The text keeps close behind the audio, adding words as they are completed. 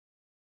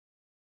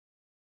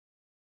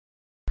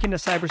into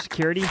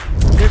cybersecurity,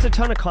 there's a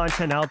ton of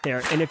content out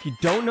there, and if you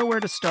don't know where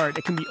to start,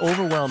 it can be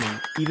overwhelming,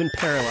 even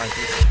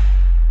paralyzing.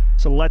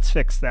 So let's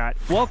fix that.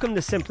 Welcome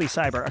to Simply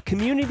Cyber, a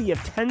community of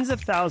tens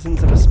of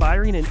thousands of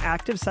aspiring and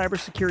active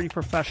cybersecurity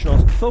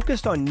professionals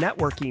focused on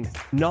networking,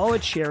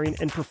 knowledge sharing,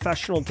 and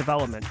professional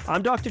development.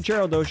 I'm Dr.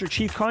 Gerald Dozier,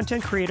 Chief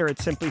Content Creator at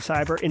Simply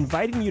Cyber,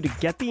 inviting you to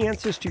get the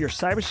answers to your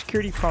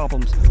cybersecurity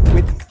problems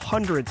with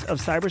hundreds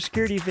of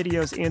cybersecurity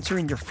videos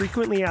answering your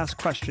frequently asked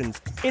questions,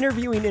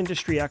 interviewing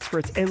industry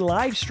experts, and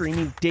live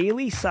streaming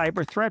daily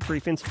cyber threat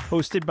briefings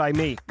hosted by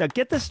me. Now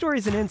get the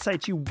stories and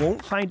insights you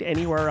won't find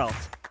anywhere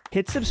else.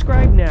 Hit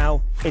subscribe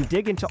now and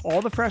dig into all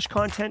the fresh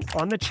content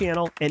on the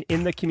channel and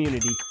in the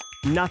community.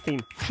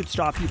 Nothing should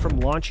stop you from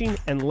launching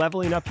and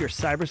leveling up your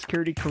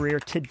cybersecurity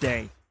career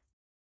today.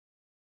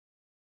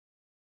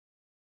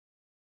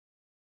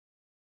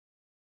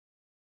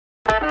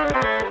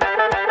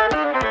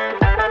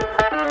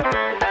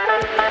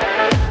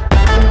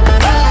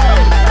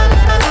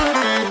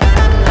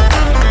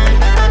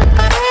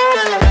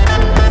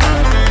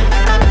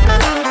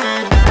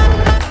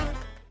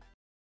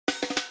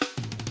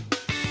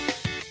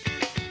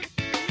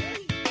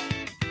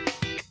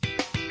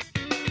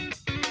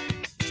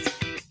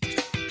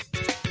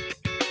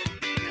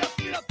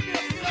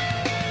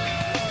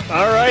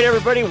 All right,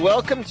 everybody,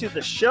 welcome to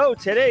the show.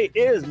 Today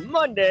is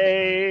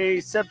Monday,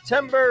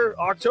 October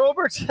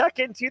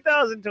 2nd,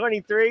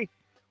 2023.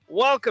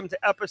 Welcome to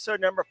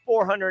episode number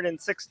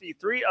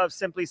 463 of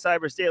Simply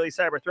Cyber's Daily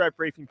Cyber Threat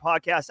Briefing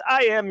Podcast.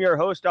 I am your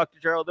host, Dr.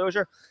 Gerald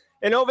Dozier,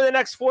 and over the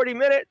next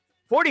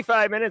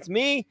 45 minutes,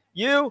 me,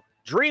 you,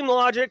 Dream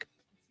Logic,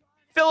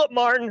 Philip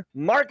Martin,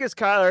 Marcus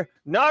Kyler,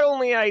 not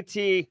only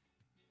IT,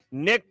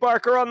 Nick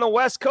Barker on the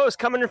West Coast,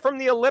 coming in from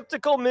the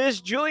Elliptical,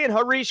 Ms. Julian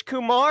Harish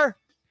Kumar,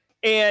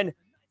 and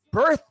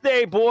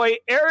birthday boy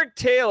Eric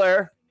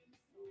Taylor.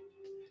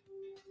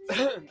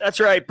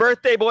 That's right,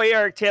 birthday boy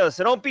Eric Taylor.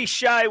 So don't be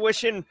shy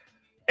wishing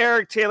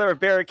Eric Taylor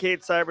of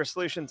Barricade Cyber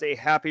Solutions a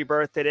happy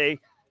birthday.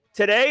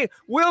 Today,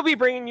 we'll be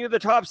bringing you the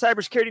top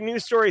cybersecurity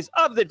news stories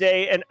of the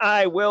day, and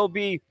I will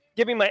be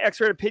giving my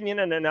expert opinion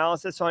and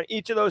analysis on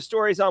each of those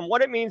stories on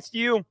what it means to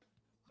you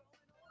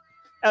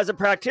as a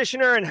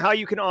practitioner and how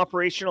you can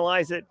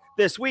operationalize it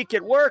this week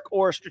at work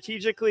or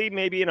strategically,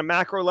 maybe in a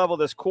macro level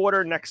this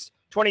quarter, next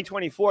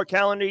 2024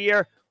 calendar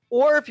year,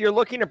 or if you're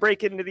looking to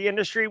break into the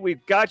industry,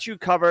 we've got you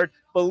covered.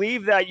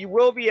 Believe that you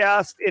will be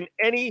asked in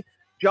any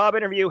job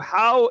interview,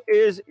 how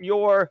is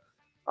your,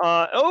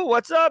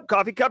 what's up?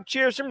 Coffee cup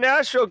cheers from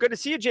Nashville. Good to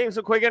see you, James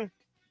McQuiggan.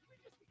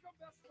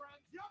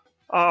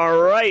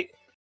 All right.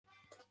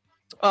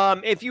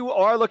 If you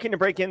are looking to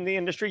break into the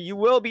industry, you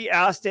will be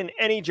asked in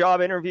any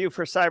job interview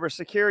for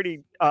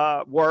cybersecurity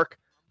work,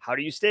 how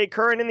do you stay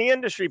current in the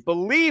industry?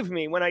 Believe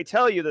me when I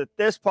tell you that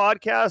this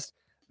podcast,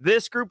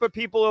 this group of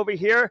people over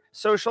here,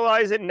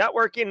 socializing,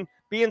 networking,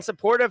 being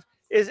supportive,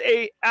 is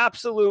a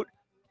absolute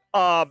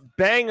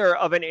banger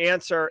of an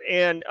answer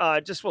and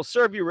just will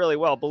serve you really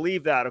well.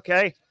 Believe that,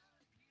 okay?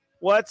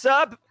 What's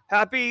up?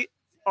 Happy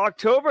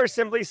October,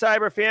 Simply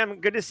Cyber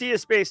fam. Good to see you,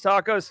 Space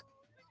Tacos.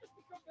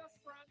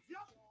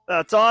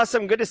 That's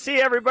awesome. Good to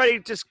see everybody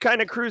just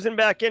kind of cruising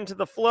back into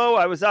the flow.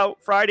 I was out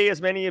Friday,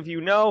 as many of you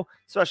know.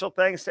 Special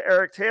thanks to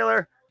Eric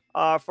Taylor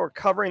for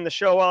covering the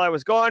show while I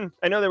was gone.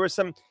 I know there was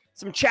some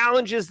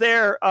challenges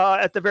there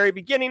at the very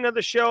beginning of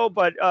the show,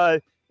 but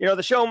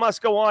the show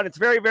must go on. It's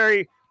very,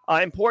 very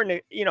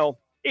important.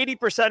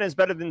 80% is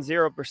better than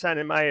 0%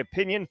 in my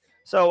opinion.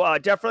 So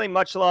definitely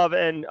much love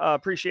and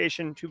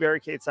appreciation to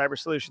Barricade Cyber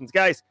Solutions.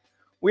 Guys,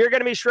 we are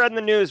going to be shredding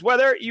the news.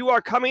 Whether you are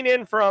coming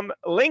in from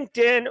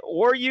LinkedIn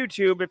or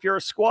YouTube, if you're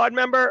a squad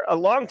member, a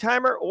long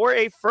timer, or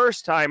a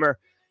first timer,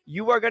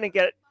 you are going to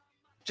get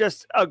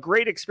just a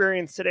great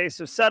experience today.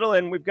 So settle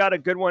in. We've got a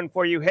good one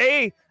for you.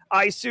 Hey,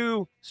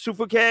 Isu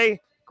Sufuke,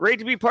 great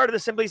to be part of the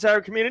Simply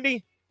Cyber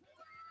community.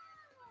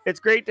 It's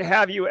great to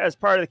have you as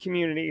part of the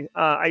community,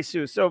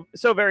 Isu.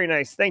 So very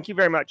nice. Thank you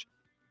very much.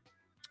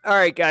 All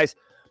right, guys.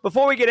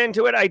 Before we get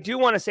into it, I do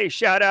want to say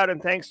shout out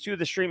and thanks to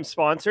the stream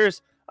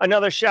sponsors.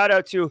 Another shout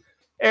out to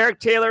Eric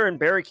Taylor and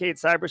Barricade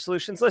Cyber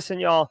Solutions. Listen,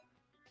 y'all,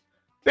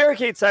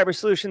 Barricade Cyber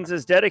Solutions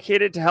is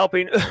dedicated to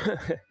helping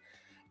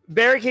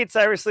Barricade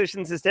Cyber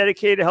Solutions is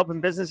dedicated to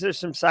helping businesses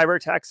from cyber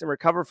attacks and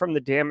recover from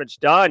the damage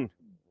done.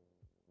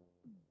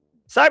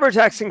 Cyber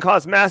attacks can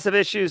cause massive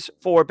issues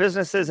for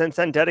businesses and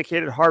send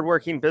dedicated,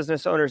 hardworking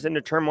business owners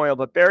into turmoil,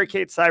 but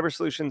Barricade Cyber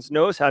Solutions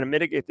knows how to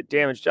mitigate the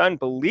damage done.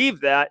 Believe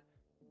that.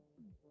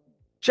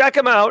 Check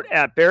them out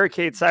at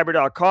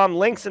barricadecyber.com.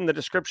 Links in the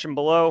description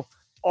below.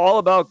 All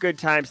about good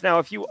times. Now,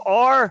 if you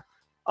are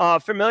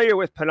familiar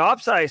with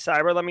Panoptcy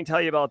Cyber, let me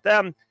tell you about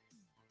them.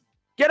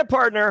 Get a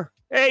partner.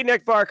 Hey,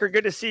 Nick Barker,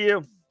 good to see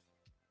you.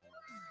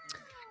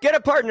 Get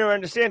a partner who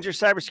understands your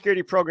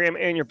cybersecurity program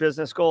and your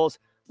business goals.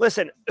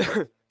 Listen,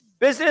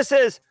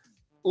 businesses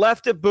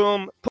left to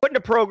boom, putting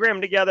a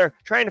program together,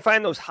 trying to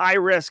find those high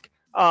risk,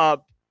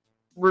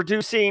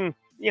 reducing,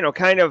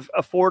 kind of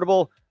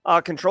affordable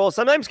controls.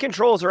 Sometimes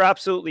controls are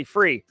absolutely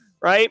free,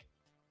 right?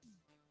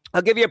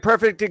 I'll give you a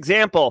perfect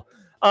example.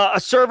 A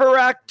server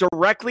rack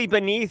directly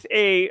beneath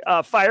a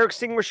fire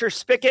extinguisher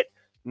spigot,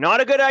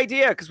 not a good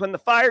idea, because when the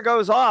fire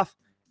goes off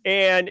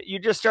and you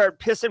just start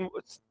pissing,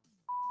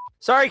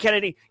 sorry,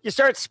 Kennedy, you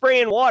start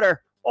spraying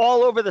water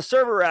all over the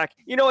server rack.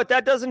 You know what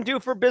that doesn't do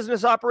for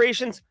business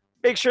operations?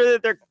 Make sure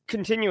that they're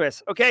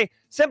continuous, okay?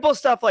 Simple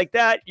stuff like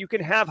that. You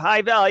can have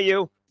high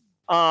value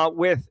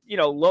with,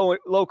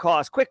 low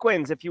cost, quick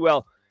wins, if you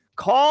will.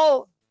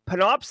 Call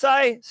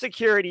Panoptcy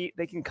Security.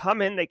 They can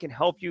come in, they can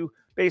help you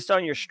based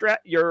on your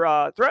threat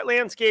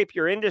landscape,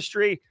 your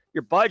industry,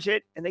 your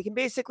budget, and they can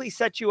basically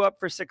set you up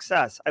for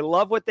success. I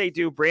love what they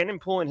do. Brandon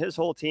Poole and his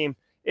whole team.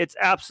 It's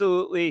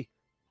absolutely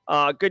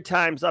good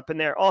times up in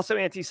there. Also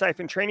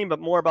anti-siphon training, but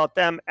more about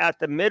them at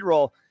the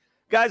mid-roll.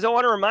 Guys, I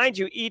want to remind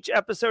you, each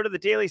episode of the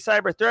Daily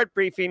Cyber Threat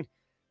Briefing,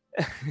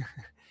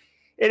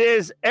 it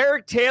is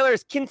Eric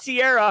Taylor's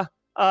quinceañera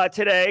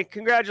today.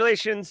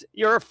 Congratulations.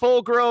 You're a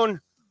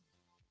full-grown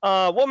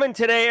woman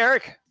today,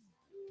 Eric.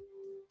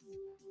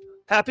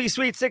 Happy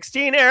Sweet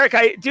 16, Eric.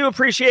 I do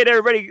appreciate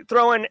everybody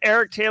throwing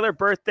Eric Taylor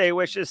birthday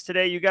wishes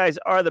today. You guys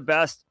are the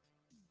best.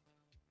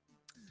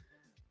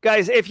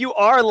 Guys, if you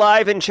are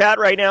live in chat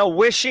right now,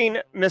 wishing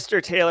Mr.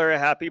 Taylor a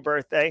happy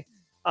birthday,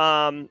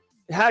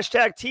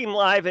 hashtag Team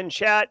Live in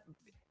chat.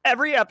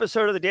 Every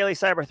episode of the Daily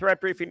Cyber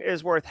Threat Briefing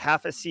is worth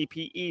half a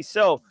CPE.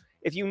 So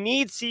if you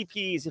need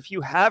CPs, if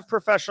you have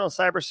professional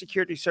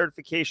cybersecurity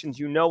certifications,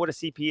 you know what a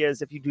CP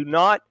is. If you do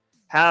not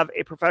have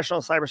a professional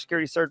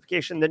cybersecurity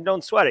certification, then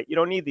don't sweat it. You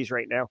don't need these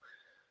right now.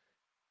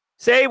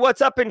 Say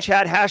what's up in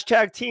chat,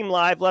 hashtag Team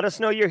Live. Let us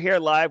know you're here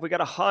live. We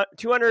got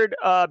 200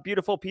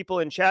 beautiful people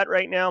in chat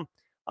right now.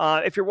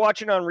 If you're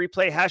watching on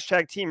replay,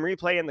 hashtag Team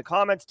Replay in the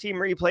comments. Team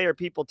Replay are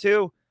people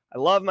too. I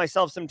love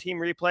myself some Team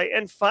Replay.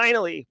 And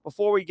finally,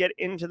 before we get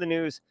into the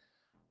news,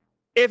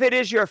 if it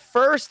is your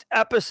first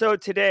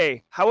episode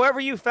today,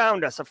 however you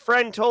found us, a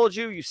friend told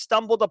you, you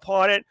stumbled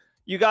upon it,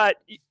 you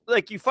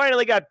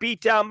finally got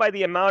beat down by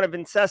the amount of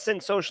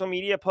incessant social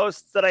media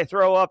posts that I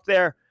throw up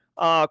there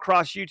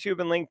across YouTube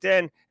and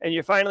LinkedIn, and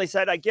you finally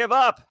said, I give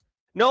up.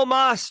 No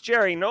mas,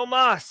 Jerry, no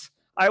mas.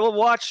 I will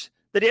watch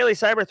the Daily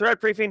Cyber Threat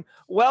Briefing.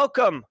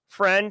 Welcome,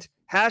 friend.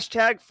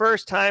 Hashtag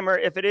first timer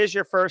if it is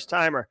your first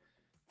timer.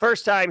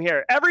 First time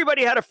here.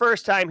 Everybody had a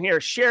first time here.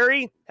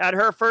 Sherry had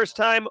her first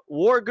time.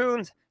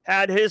 Wargoons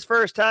had his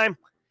first time.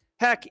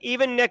 Heck,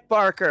 even Nick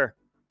Barker,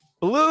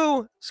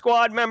 Blue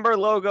Squad member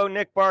logo,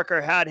 Nick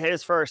Barker had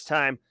his first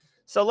time.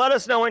 So let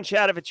us know in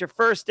chat if it's your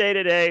first day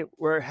today.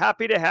 We're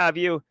happy to have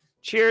you.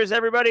 Cheers,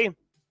 everybody.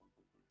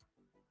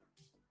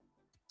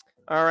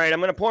 All right, I'm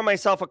going to pour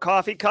myself a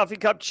coffee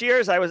cup.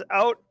 Cheers. I was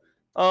out.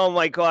 Oh,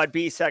 my God,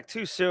 B-Sec.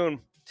 Too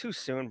soon. Too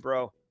soon,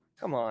 bro.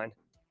 Come on.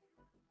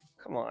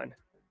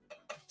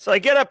 So I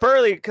get up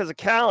early because of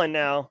Callan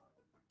now,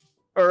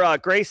 or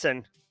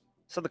Grayson.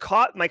 So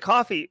my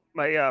coffee,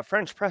 my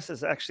French press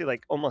is actually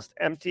like almost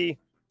empty.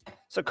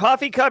 So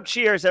coffee cup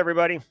cheers,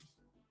 everybody.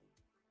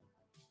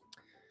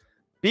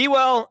 Be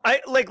well.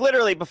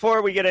 Literally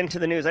before we get into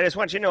the news, I just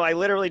want you to know I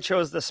literally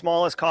chose the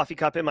smallest coffee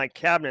cup in my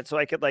cabinet so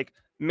I could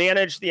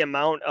manage the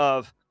amount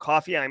of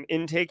coffee I'm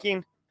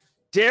intaking.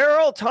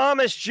 Daryl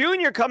Thomas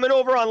Jr. coming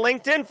over on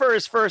LinkedIn for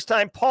his first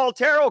time. Paul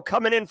Terrell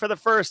coming in for the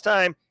first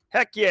time.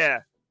 Heck yeah.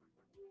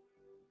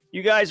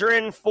 You guys are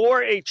in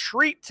for a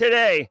treat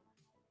today.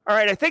 All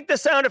right, I think the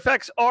sound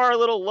effects are a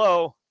little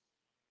low,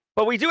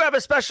 but we do have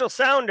a special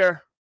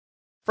sounder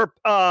for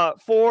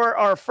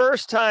our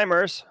first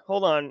timers.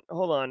 Hold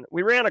on.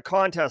 We ran a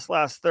contest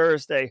last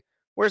Thursday.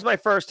 Where's my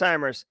first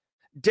timers?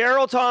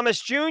 Daryl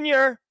Thomas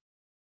Jr.,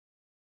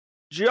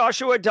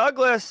 Joshua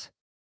Douglas.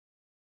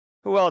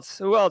 Who else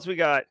we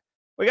got?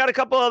 We got a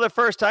couple other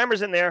first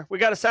timers in there. We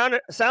got a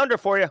sounder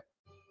for you.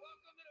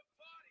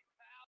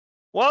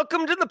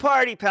 Welcome to the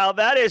party, pal.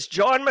 That is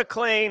John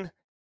McClane,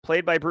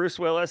 played by Bruce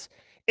Willis,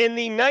 in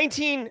the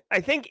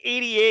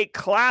 1988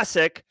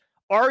 classic,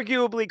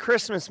 arguably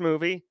Christmas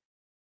movie,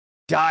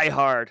 Die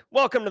Hard.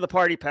 Welcome to the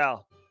party,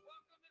 pal.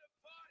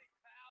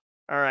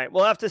 All right,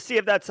 we'll have to see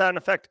if that sound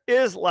effect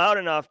is loud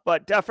enough,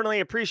 but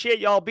definitely appreciate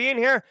y'all being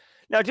here.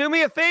 Now, do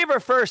me a favor,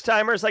 first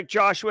timers like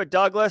Joshua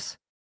Douglas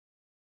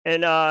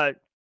and the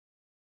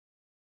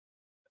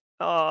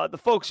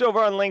folks over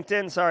on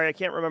LinkedIn. Sorry, I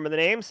can't remember the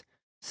names.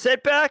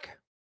 Sit back.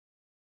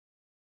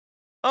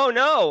 Oh,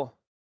 no.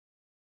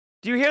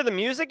 Do you hear the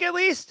music at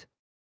least?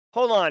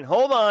 Hold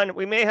on.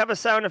 We may have a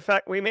sound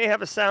effect. We may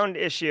have a sound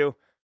issue.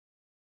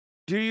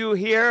 Do you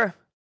hear?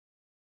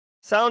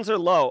 Sounds are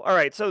low. All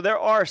right, so there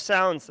are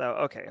sounds, though.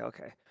 Okay.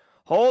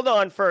 Hold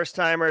on, first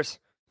timers.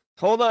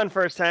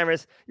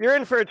 You're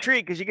in for a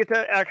treat because you get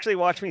to actually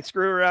watch me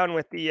screw around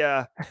with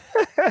the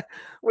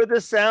with the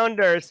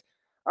sounders.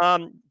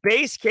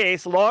 Base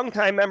case,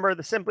 longtime member of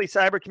the Simply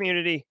Cyber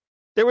community.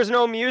 There was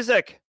no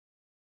music.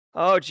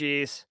 Oh,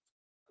 geez.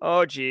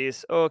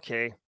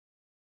 Okay.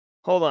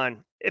 Hold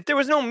on. If there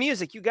was no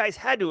music, you guys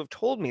had to have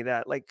told me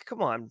that.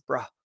 Come on,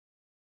 bruh.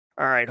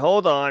 All right,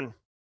 hold on.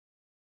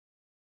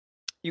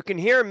 You can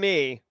hear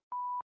me,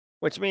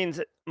 which means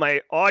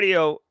my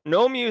audio,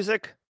 no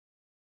music.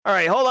 All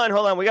right, hold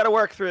on. We got to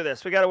work through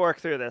this.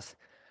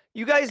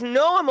 You guys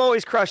know I'm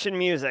always crushing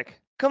music.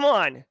 Come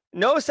on.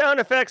 No sound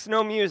effects,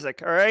 no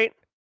music, all right?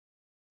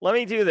 Let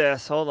me do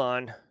this. Hold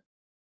on.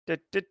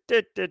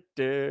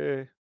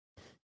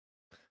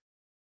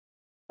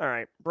 All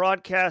right.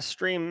 Broadcast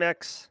stream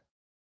mix.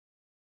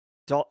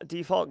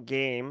 Default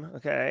game.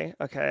 Okay.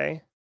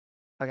 Okay.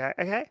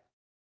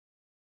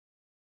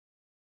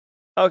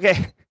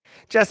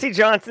 Jesse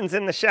Johnson's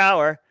in the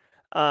shower.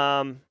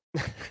 All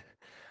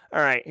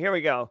right. Here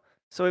we go.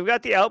 So we've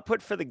got the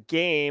output for the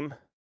game.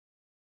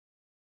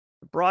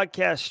 The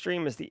broadcast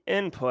stream is the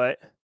input.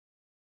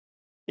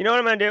 You know what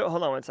I'm going to do?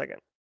 Hold on 1 second.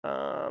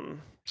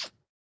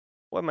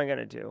 What am I going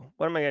to do?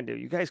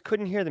 You guys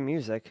couldn't hear the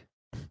music.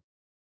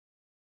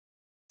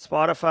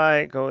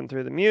 Spotify, going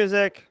through the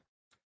music.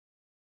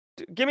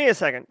 Give me a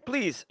second.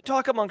 Please,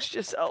 talk amongst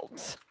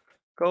yourselves.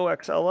 Go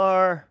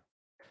XLR.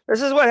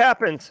 This is what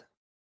happens.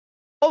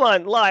 Hold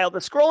on, Lyle. The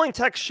scrolling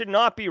text should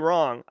not be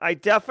wrong. I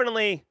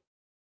definitely...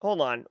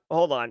 Hold on.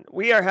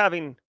 We are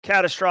having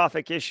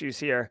catastrophic issues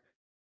here.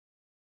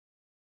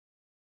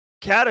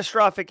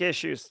 Catastrophic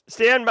issues.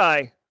 Stand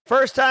by.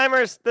 First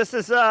timers, this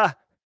is not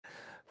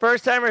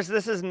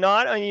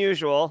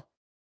unusual.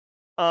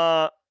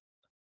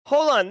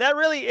 Hold on, that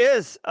really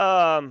is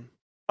a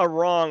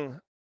wrong.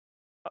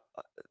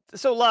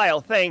 So Lyle,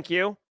 thank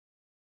you.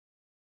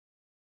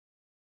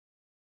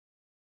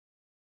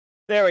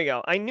 There we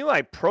go. I knew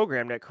I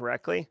programmed it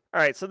correctly.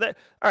 All right, so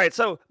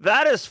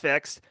that is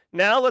fixed.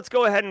 Now let's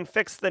go ahead and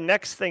fix the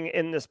next thing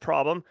in this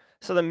problem.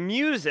 So the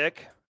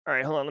music. All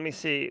right, hold on. Let me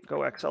see. Go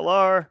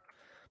XLR.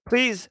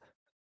 Please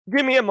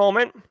give me a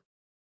moment.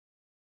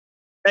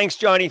 Thanks,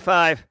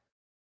 Johnny5.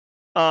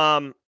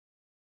 I'll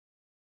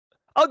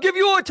give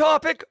you a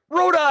topic.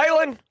 Rhode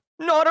Island,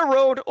 not a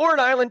road or an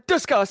island.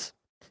 Discuss.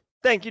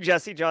 Thank you,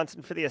 Jesse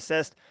Johnson, for the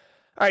assist.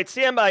 All right,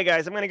 stand by,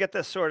 guys. I'm going to get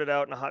this sorted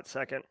out in a hot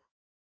second.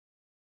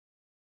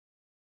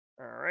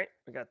 All right,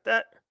 we got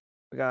that.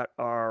 We got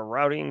our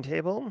routing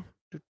table.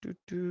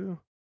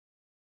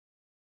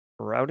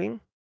 Routing.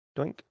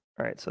 Doink.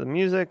 All right, so the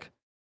music,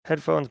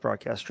 headphones,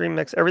 broadcast stream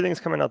mix. Everything's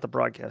coming out the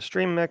broadcast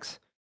stream mix.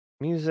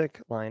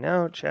 Music, line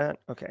out, chat.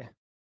 Okay.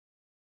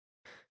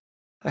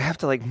 I have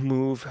to like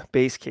move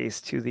base case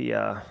to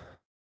the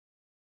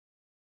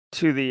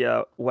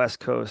West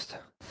Coast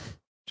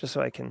just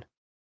so I can.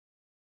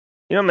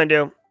 You know what I'm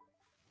gonna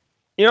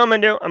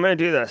do? I'm gonna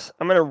do this.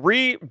 I'm gonna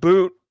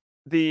reboot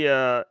the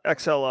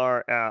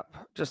XLR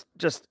app. Just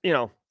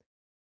turn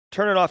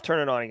it off, turn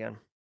it on again.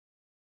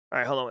 All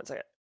right, hold on 1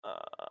 second.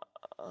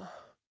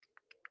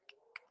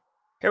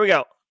 Here we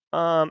go.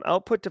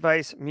 Output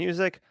device,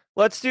 music.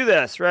 Let's do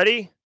this.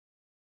 Ready?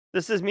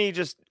 This is me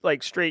just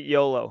like straight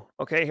YOLO.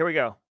 Okay, here we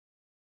go.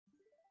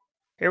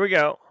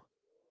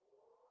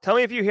 Tell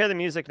me if you hear the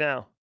music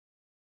now.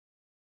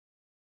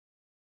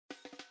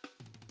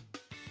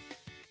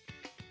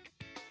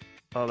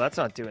 Oh, that's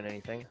not doing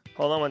anything.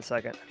 Hold on 1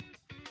 second.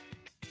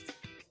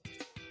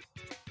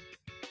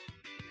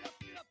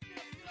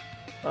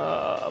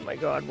 Oh my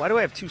God, why do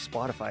I have 2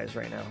 Spotify's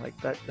right now? Like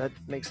that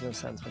makes no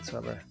sense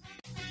whatsoever.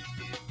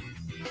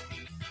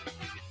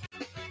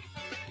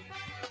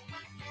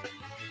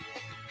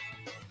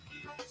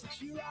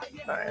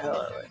 All right, hold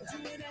on.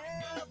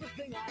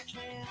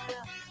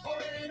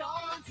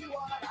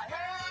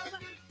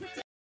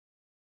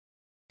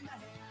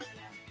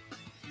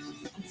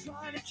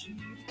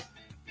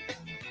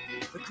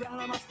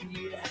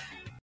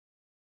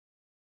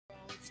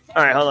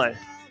 All right, hold on.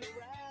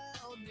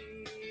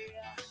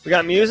 We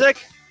got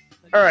music?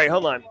 All right,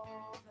 hold on.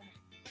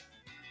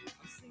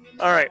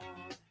 All right.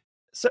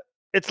 So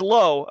it's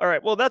low. All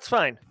right, well, that's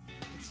fine.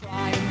 So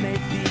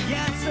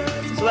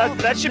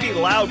that should be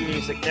loud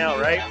music now,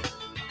 right?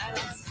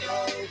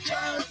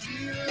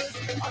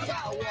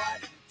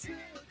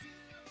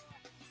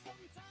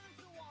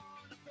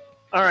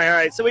 All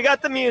right. So we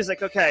got the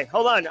music. Okay,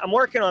 hold on. I'm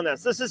working on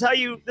this. This is how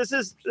you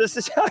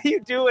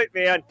do it,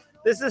 man.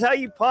 This is how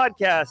you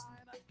podcast.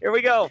 Here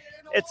we go.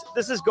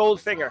 This is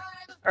Goldfinger.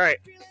 All right.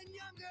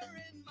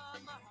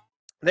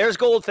 There's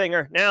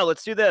Goldfinger. Now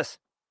let's do this.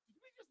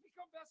 Did we just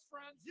become best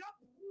friends? Yep.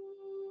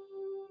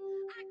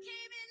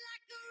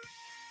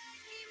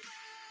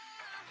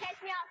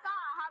 Catch me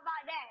outside. How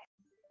about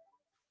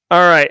that?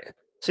 All right.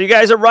 So you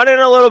guys are running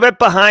a little bit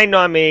behind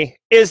on me.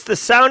 Is the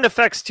sound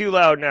effects too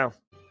loud now?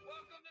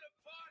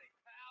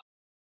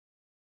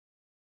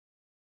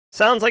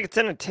 Sounds like it's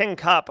in a tin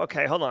cup.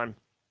 Okay, hold on.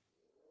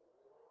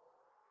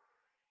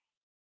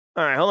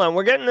 All right, hold on.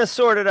 We're getting this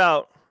sorted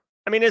out.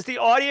 I mean, is the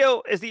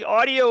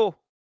audio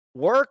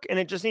work and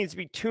it just needs to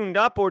be tuned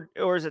up, or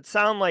does it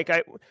sound like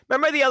I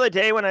remember the other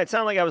day when I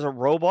sound like I was a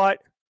robot?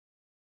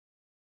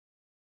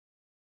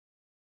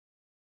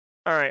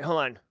 All right, hold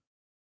on.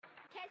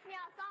 Catch me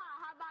outside.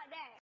 How about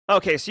that?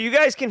 Okay, so you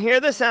guys can hear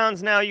the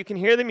sounds now. You can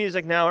hear the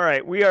music now. All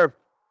right, we are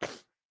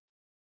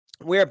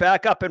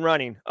back up and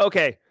running.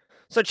 Okay,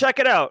 so check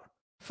it out.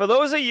 For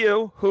those of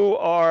you who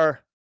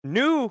are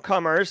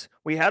newcomers,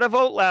 we had a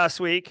vote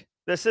last week.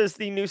 This is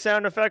the new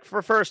sound effect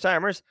for first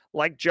timers,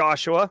 like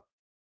Joshua.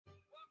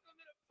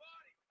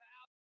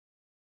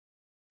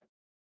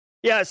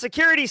 Yeah,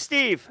 Security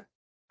Steve.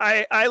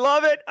 I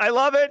love it. I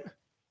love it.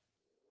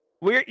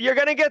 You're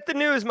going to get the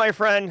news, my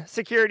friend,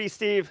 Security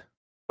Steve.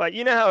 But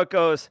you know how it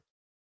goes.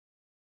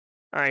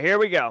 All right, here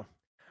we go.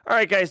 All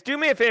right, guys, do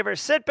me a favor.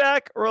 Sit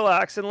back,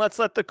 relax, and let's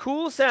let the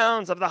cool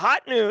sounds of the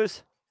hot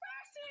news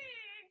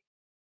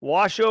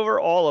wash over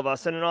all of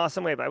us in an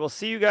awesome wave. I will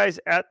see you guys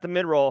at the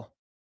mid-roll.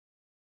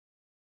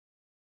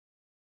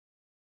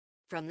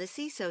 From the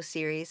CISO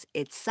series,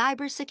 it's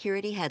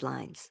cybersecurity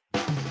headlines.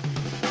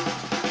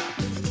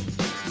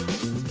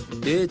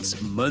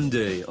 It's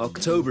Monday,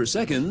 October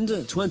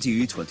 2nd,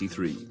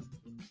 2023.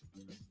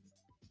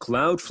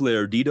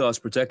 Cloudflare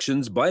DDoS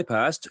protections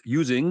bypassed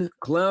using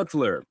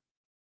Cloudflare.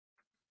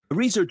 A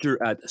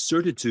researcher at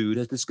Certitude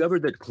has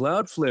discovered that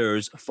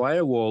Cloudflare's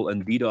firewall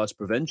and DDoS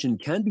prevention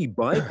can be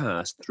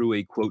bypassed through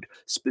a, quote,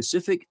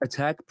 specific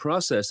attack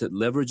process that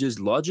leverages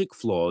logic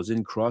flaws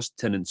in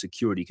cross-tenant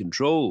security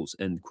controls,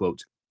 end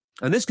quote.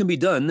 And this can be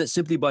done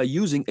simply by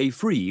using a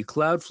free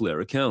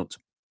Cloudflare account.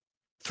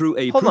 Through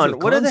a Hold proof on,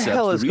 of what the concept,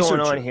 hell the is going on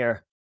researcher-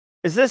 here?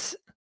 Is this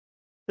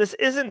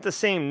isn't the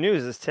same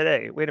news as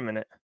today? Wait a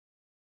minute.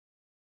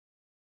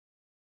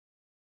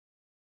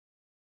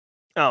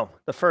 Oh,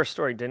 the first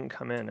story didn't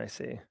come in, I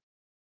see.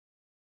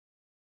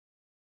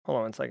 Hold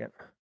on one second.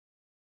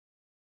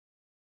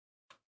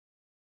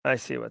 I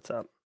see what's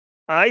up.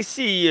 I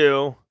see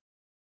you.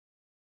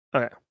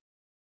 Okay.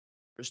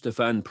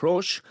 Stefan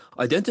Prosch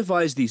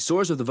identifies the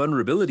source of the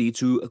vulnerability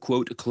to,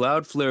 quote,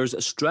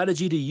 Cloudflare's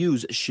strategy to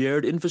use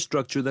shared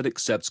infrastructure that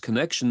accepts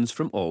connections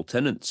from all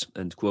tenants,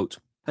 end quote.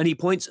 And he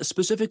points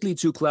specifically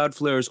to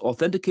Cloudflare's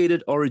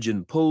authenticated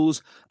origin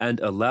polls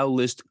and allow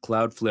list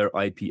Cloudflare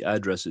IP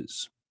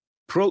addresses.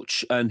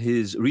 Proch and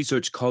his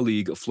research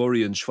colleague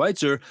Florian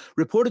Schweitzer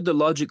reported the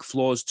logic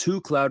flaws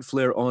to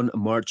Cloudflare on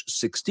March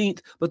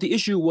 16th, but the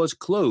issue was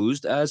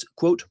closed as,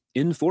 quote,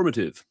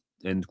 informative,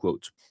 end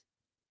quote.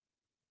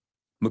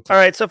 All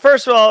right, so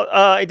first of all,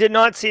 I did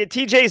not see it.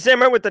 TJ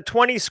Zimmer with the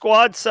 20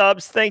 squad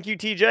subs. Thank you,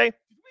 TJ. Did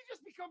we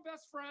just become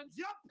best friends?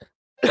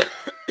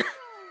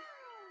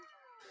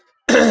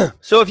 Yep.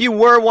 So if you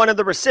were one of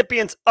the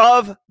recipients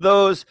of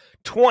those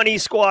 20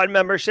 squad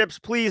memberships,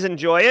 please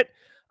enjoy it.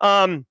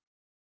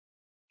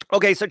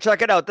 Okay, so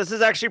check it out. This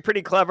is actually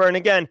pretty clever. And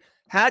again,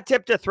 hat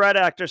tip to threat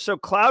actors. So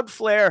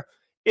Cloudflare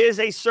is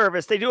a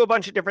service. They do a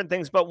bunch of different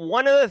things, but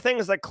one of the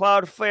things that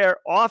Cloudflare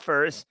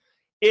offers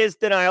is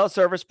denial of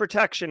service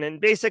protection. And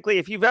basically,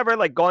 if you've ever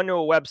like gone to a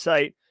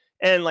website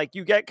and like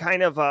you get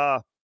kind of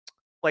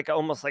like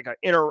almost like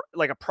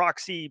a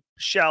proxy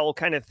shell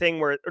kind of thing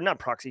where, or not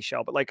proxy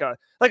shell, but like a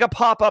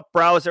pop-up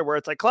browser where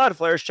it's like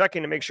Cloudflare is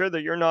checking to make sure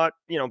that you're not,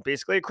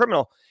 basically a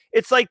criminal.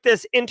 It's like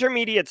this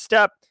intermediate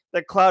step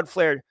that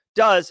Cloudflare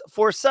does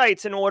for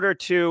sites in order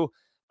to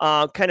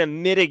kind of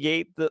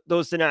mitigate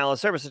those denial of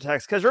service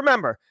attacks. Because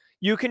remember,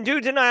 you can do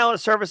denial of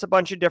service a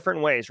bunch of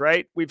different ways,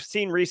 right? We've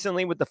seen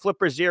recently with the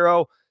Flipper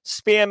Zero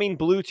spamming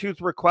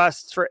Bluetooth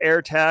requests for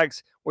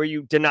AirTags where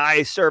you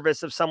deny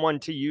service of someone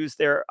to use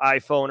their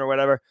iPhone or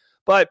whatever.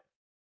 But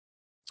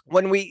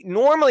when we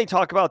normally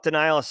talk about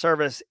denial of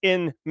service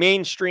in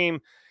mainstream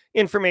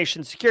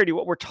information security,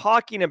 what we're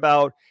talking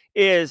about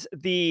is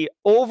the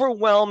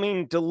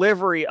overwhelming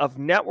delivery of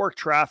network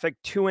traffic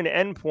to an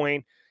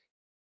endpoint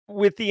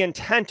with the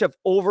intent of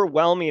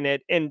overwhelming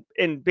it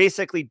and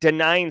basically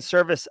denying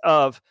service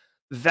of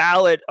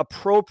valid,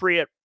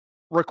 appropriate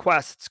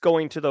requests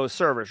going to those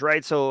servers,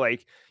 right? So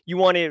like you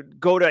want to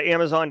go to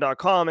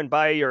Amazon.com and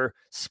buy your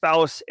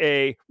spouse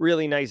a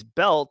really nice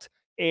belt,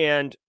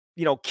 and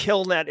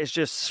KillNet is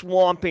just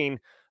swamping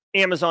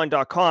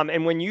Amazon.com.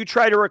 And when you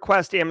try to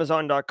request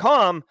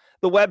Amazon.com,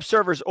 the web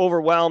server's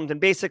overwhelmed,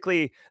 and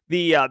basically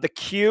the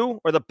queue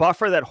or the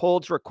buffer that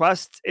holds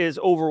requests is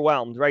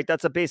overwhelmed, right?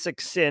 That's a basic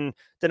SYN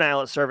denial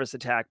of service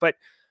attack. But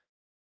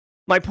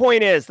my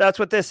point is, that's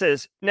what this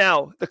is.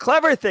 Now, the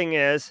clever thing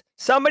is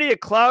somebody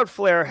at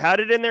Cloudflare had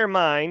it in their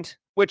mind,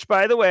 which,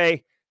 by the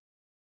way,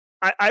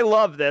 I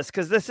love this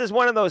because this is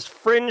one of those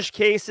fringe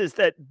cases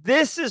that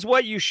this is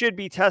what you should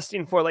be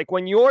testing for. Like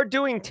when you're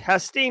doing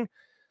testing,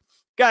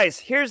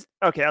 guys,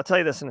 I'll tell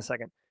you this in a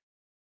second.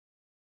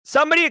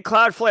 Somebody at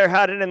Cloudflare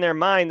had it in their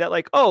mind that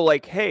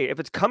hey, if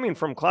it's coming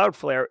from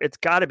Cloudflare, it's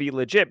got to be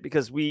legit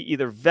because we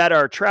either vet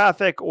our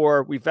traffic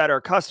or we vet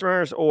our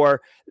customers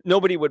or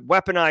nobody would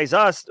weaponize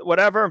us,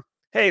 whatever.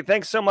 Hey,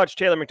 thanks so much,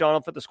 Taylor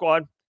McDonald, for the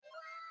squad.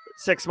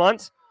 6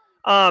 months.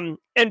 And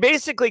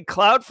basically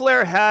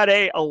Cloudflare had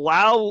a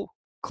allow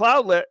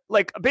cloudlet,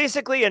 like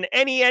basically an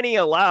any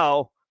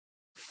allow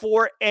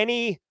for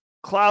any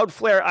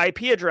Cloudflare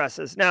IP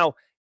addresses. Now,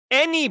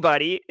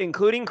 anybody,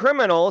 including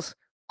criminals,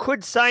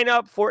 could sign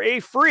up for a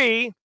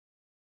free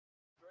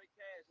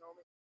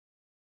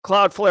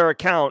Cloudflare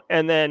account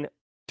and then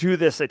do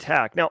this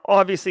attack. Now,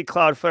 obviously,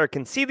 Cloudflare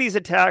can see these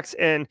attacks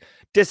and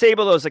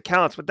disable those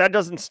accounts, but that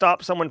doesn't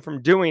stop someone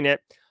from doing it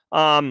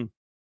and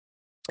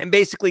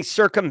basically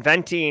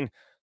circumventing.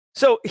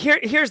 So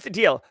here's the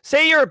deal.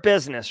 Say you're a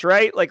business,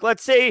 right? Like,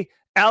 let's say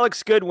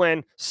Alex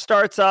Goodwin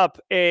starts up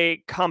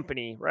a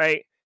company,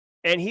 right?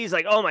 And he's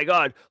like, oh my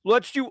God,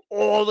 let's do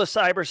all the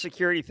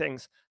cybersecurity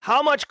things.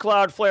 How much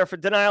Cloudflare for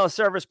denial of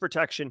service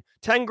protection?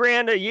 10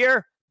 grand a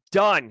year?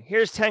 Done.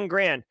 Here's 10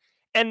 grand.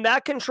 And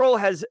that control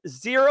has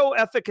zero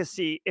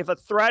efficacy if a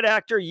threat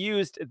actor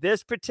used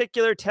this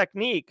particular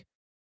technique,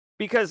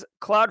 because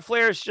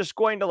Cloudflare is just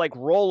going to like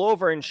roll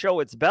over and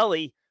show its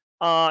belly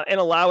and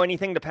allow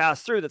anything to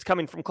pass through that's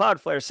coming from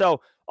Cloudflare.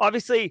 So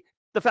obviously,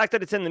 the fact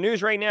that it's in the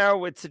news right now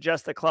would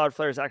suggest that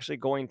Cloudflare is actually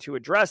going to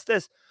address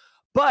this.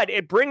 But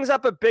it brings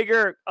up a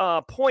bigger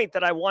point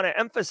that I want to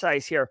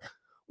emphasize here.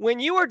 When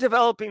you are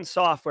developing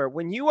software,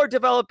 when you are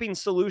developing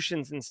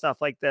solutions and stuff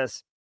like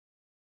this,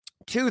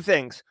 two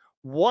things.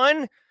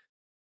 One,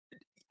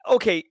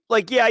 okay,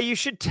 like, yeah, you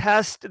should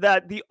test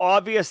that the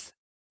obvious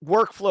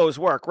workflows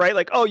work, right?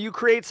 Like, oh, you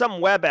create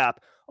some web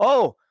app.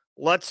 Oh,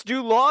 let's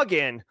do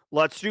login.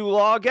 Let's do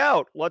log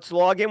out. Let's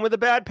log in with a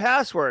bad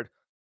password.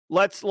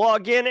 Let's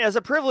log in as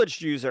a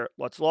privileged user.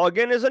 Let's log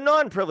in as a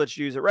non-privileged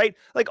user, right?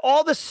 Like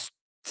all the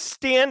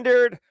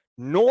standard,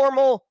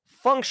 normal,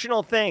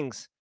 functional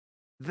things.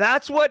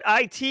 That's what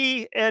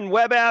IT and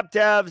web app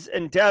devs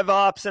and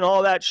DevOps and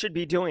all that should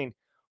be doing.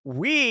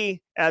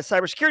 We, as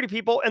cybersecurity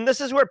people, and this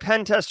is where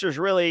pen testers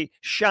really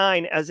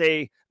shine as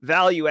a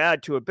value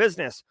add to a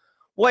business.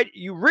 What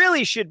you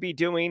really should be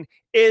doing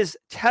is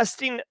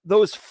testing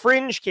those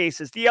fringe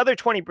cases, the other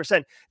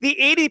 20%. The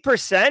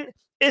 80%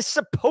 is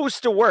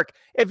supposed to work.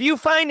 If you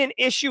find an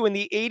issue in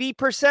the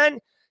 80%,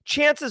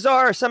 chances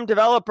are some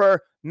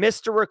developer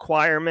missed a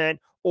requirement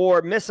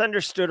or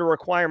misunderstood a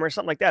requirement or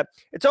something like that.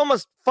 It's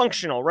almost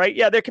functional, right?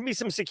 Yeah, there can be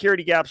some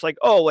security gaps like,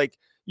 oh, like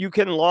you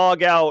can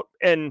log out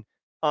and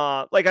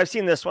like I've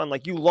seen this one,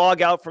 like you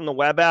log out from the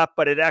web app,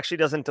 but it actually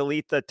doesn't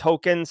delete the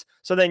tokens.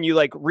 So then you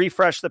like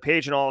refresh the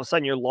page and all of a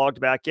sudden you're logged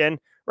back in,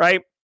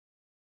 right?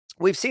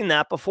 We've seen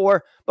that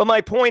before. But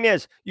my point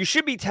is you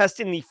should be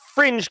testing the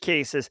fringe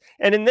cases.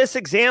 And in this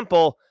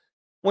example,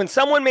 when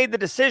someone made the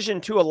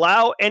decision to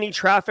allow any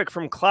traffic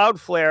from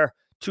Cloudflare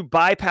to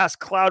bypass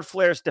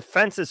Cloudflare's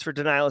defenses for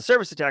denial of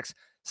service attacks,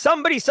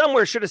 somebody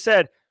somewhere should have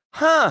said,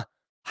 how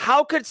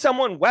could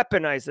someone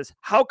weaponize this?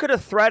 How could a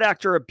threat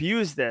actor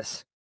abuse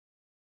this?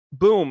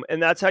 Boom.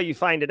 And that's how you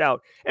find it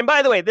out. And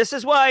by the way, this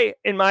is why,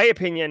 in my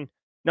opinion,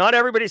 not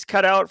everybody's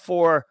cut out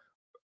for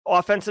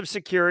offensive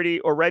security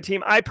or red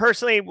team. I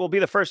personally will be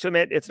the first to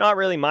admit it's not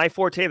really my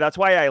forte. That's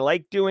why I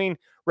like doing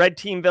red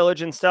team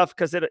village and stuff,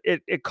 because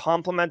it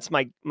complements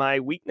my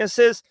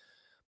weaknesses.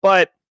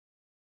 But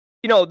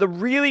you know, the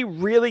really,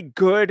 really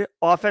good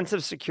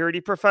offensive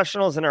security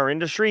professionals in our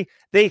industry,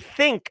 they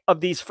think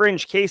of these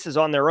fringe cases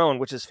on their own,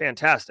 which is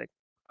fantastic.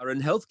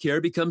 Clarin Healthcare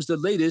becomes the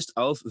latest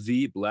ALF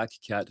v Black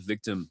Cat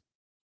victim.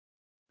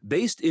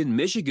 Based in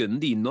Michigan,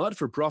 the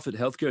not-for-profit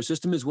healthcare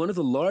system is one of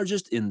the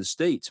largest in the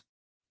state.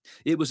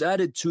 It was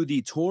added to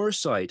the Tor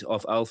site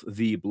of ALF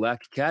v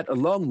Black Cat,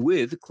 along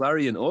with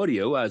Clarion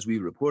Audio, as we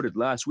reported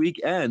last week,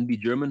 and the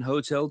German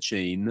hotel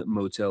chain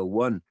Motel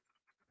 1.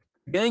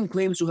 The gang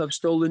claims to have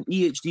stolen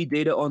EHD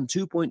data on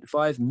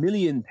 2.5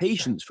 million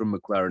patients from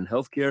McLaren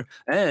Healthcare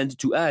and,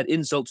 to add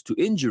insult to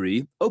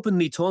injury,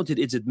 openly taunted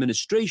its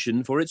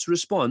administration for its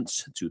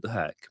response to the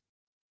hack.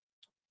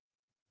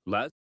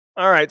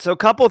 All right, so a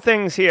couple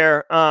things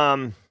here.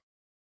 Hold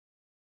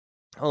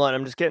on,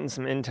 I'm just getting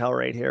some intel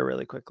right here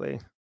really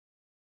quickly.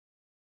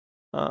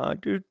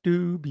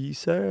 Be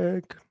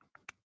sec.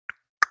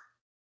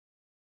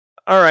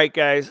 All right,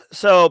 guys.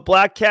 So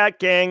Black Cat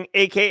Gang,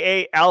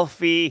 aka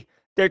Alfie,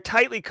 they're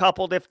tightly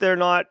coupled if they're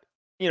not,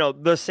 you know,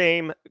 the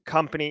same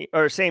company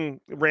or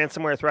same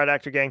ransomware threat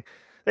actor gang.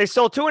 They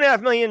stole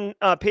 2.5 million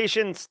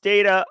patients'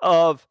 data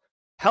of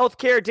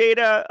healthcare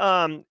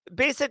data.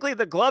 Basically,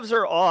 the gloves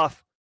are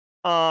off.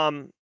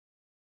 The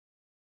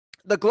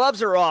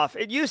gloves are off.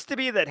 It used to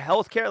be that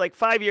healthcare, like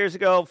 5 years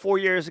ago, 4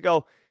 years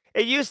ago,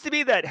 it used to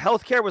be that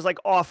healthcare was like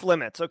off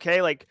limits.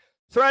 Okay, like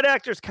threat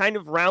actors kind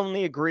of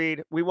roundly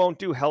agreed we won't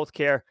do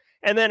healthcare.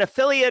 And then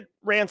affiliate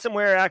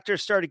ransomware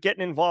actors started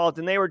getting involved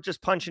and they were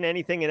just punching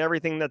anything and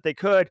everything that they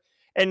could.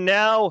 And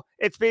now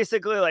it's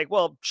basically like,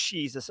 well,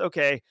 Jesus,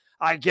 okay,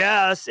 I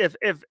guess if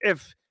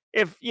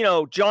you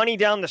know, Johnny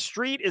down the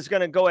street is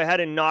going to go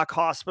ahead and knock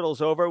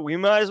hospitals over, we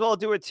might as well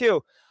do it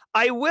too.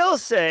 I will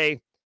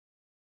say,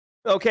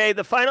 okay,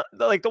 the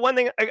one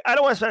thing, I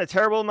don't want to spend a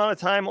terrible amount of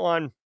time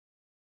on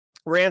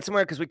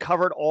ransomware because we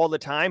covered all the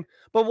time.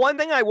 But one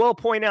thing I will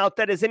point out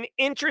that is an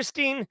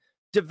interesting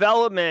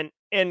development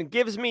and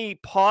gives me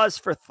pause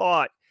for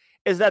thought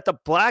is that the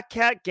Black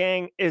Cat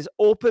Gang is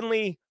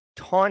openly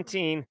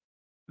taunting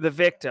the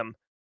victim.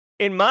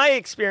 In my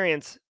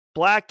experience,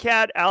 Black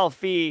Cat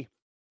Alfie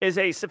is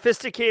a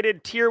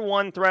sophisticated tier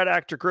 1 threat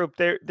actor group.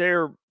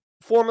 They're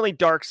formerly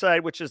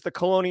DarkSide, which is the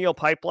Colonial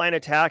Pipeline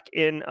attack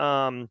in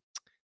the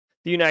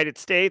United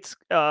States.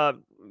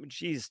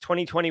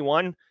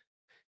 2021.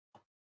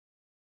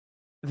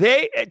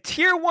 They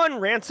tier 1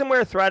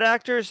 ransomware threat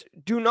actors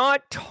do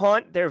not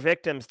taunt their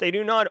victims. They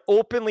do not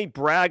openly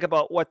brag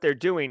about what they're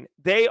doing.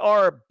 They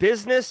are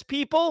business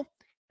people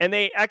and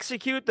they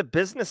execute the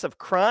business of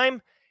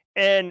crime.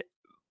 And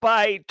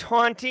by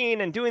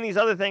taunting and doing these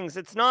other things,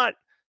 it's not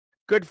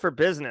good for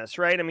business,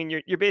 right? I mean,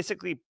 you're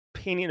basically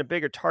painting a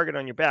bigger target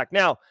on your back.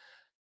 Now,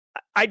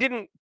 I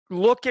didn't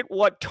look at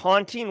what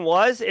taunting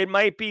was. It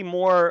might be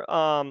more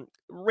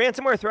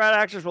ransomware threat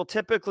actors will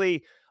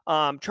typically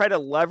try to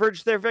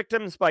leverage their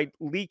victims by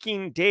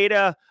leaking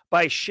data,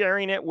 by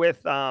sharing it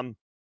with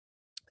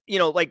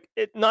like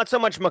not so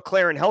much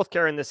McLaren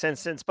Healthcare in this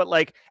instance, but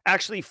like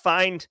actually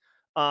find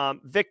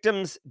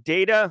victims'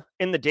 data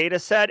in the data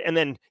set and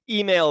then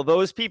email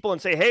those people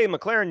and say, hey,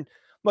 McLaren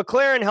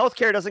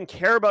Healthcare doesn't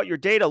care about your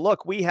data.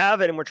 Look, we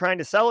have it and we're trying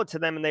to sell it to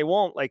them and they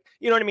won't. Like,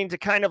 you know what I mean? To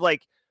kind of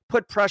like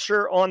put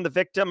pressure on the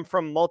victim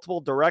from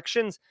multiple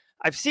directions.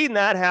 I've seen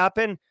that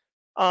happen.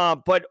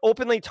 But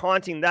openly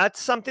taunting,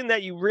 that's something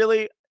that you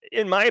really,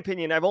 in my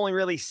opinion, I've only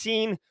really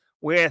seen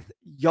with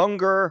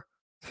younger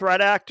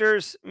threat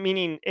actors,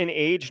 meaning in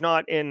age,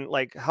 not in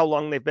like how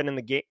long they've been in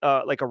the game,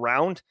 like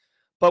around.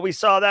 But we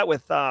saw that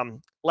with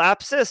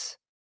Lapsus,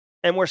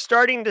 and we're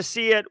starting to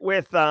see it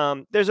with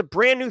there's a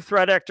brand new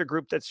threat actor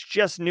group that's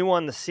just new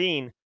on the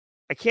scene.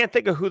 I can't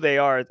think of who they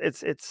are.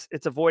 It's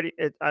avoiding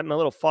it. I'm a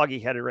little foggy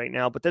headed right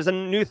now, but there's a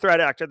new threat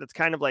actor that's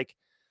kind of like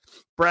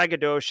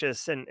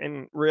braggadocious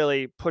and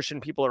really pushing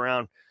people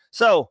around.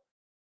 So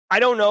I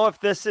don't know if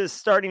this is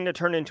starting to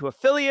turn into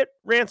affiliate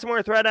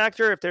ransomware threat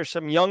actor, if there's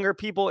some younger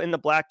people in the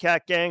Black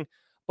Cat gang,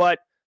 but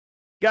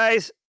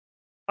guys,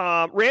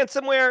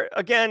 ransomware,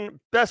 again,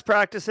 best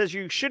practices,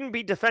 you shouldn't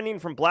be defending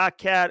from Black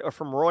Cat or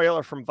from Royal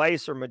or from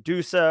Vice or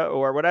Medusa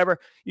or whatever.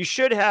 You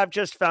should have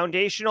just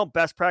foundational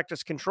best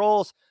practice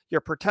controls,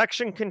 your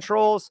protection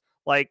controls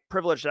like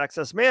privileged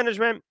access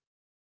management,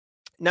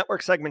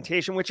 network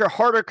segmentation, which are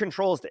harder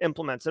controls to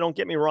implement. So don't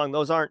get me wrong,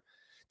 those aren't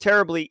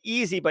terribly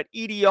easy, but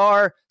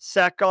EDR,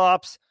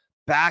 SecOps,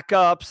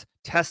 backups,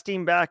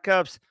 testing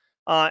backups,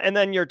 and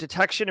then your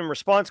detection and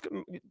response.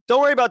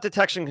 Don't worry about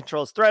detection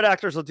controls. Threat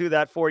actors will do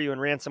that for you in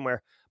ransomware.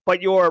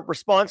 But your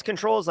response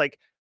controls, like,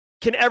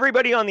 can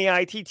everybody on the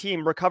IT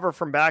team recover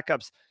from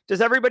backups?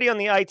 Does everybody on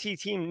the IT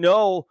team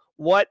know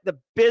what the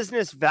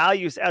business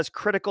values as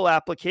critical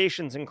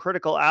applications and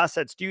critical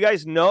assets? Do you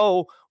guys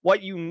know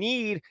what you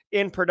need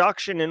in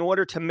production in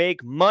order to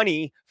make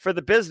money for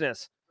the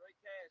business?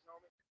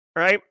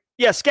 Right?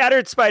 Yeah,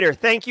 Scattered Spider.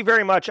 Thank you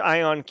very much,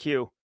 Ion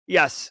Q.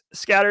 Yes,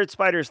 Scattered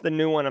Spider is the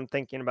new one I'm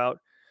thinking about.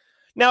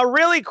 Now,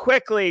 really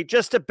quickly,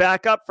 just to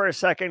back up for a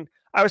second,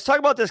 I was talking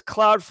about this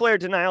Cloudflare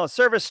denial of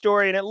service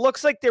story, and it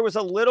looks like there was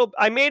a little,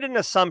 I made an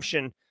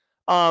assumption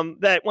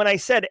that when I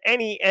said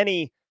any,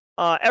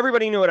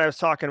 everybody knew what I was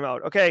talking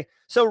about. Okay.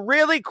 So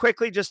really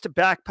quickly, just to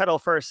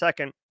backpedal for a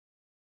second,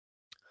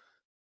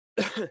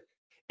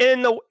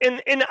 in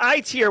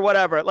IT or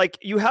whatever, like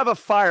you have a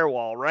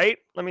firewall, right?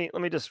 Let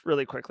me just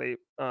really quickly.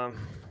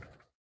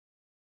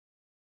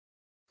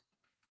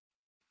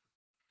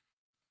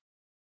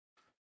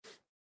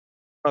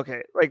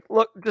 Okay, like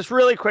look, just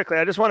really quickly.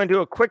 I just want to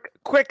do a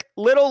quick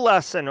little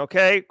lesson.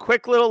 Okay,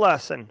 quick little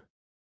lesson.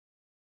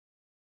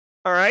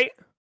 All right.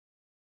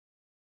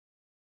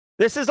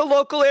 This is a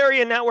local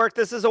area network.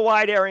 This is a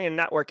wide area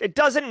network. It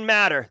doesn't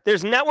matter.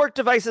 There's network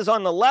devices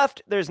on the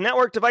left. There's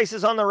network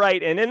devices on the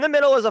right. And in the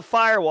middle is a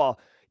firewall.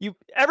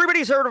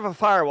 Everybody's heard of a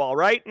firewall,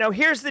 right? Now,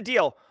 here's the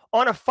deal.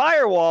 On a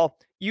firewall,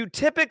 you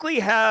typically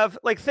have,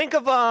 like, think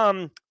of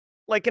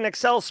like an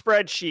Excel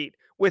spreadsheet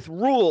with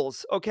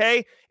rules,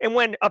 okay? And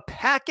when a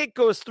packet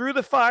goes through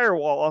the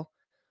firewall,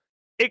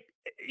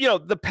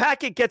 the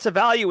packet gets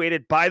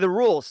evaluated by the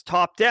rules,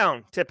 top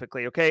down,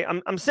 typically, okay?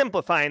 I'm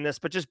simplifying this,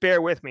 but just bear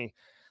with me.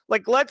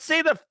 Like, let's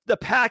say the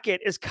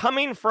packet is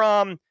coming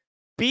from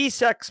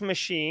BSEC's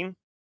machine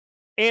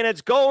and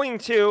it's going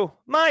to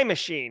my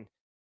machine.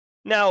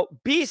 Now,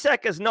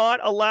 BSEC is not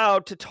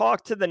allowed to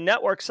talk to the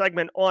network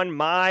segment on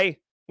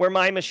where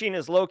my machine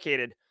is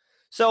located.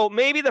 So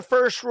maybe the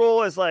first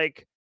rule is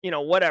like,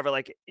 whatever,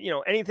 like,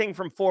 anything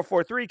from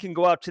 443 can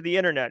go out to the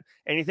internet.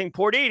 Anything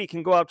port 80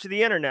 can go out to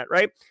the internet,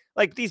 right?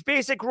 Like these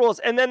basic rules.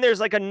 And then there's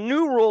like a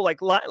new rule,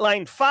 like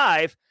line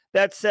 5,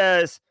 that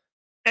says,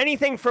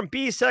 anything from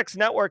BSEC's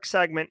network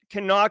segment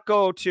cannot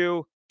go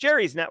to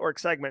Jerry's network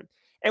segment.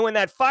 And when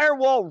that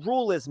firewall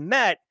rule is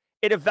met,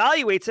 it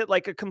evaluates it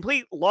like a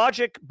complete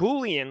logic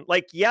Boolean,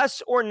 like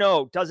yes or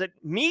no. Does it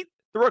meet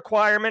the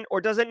requirement or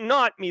does it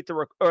not meet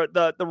the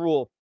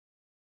rule?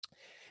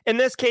 In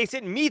this case,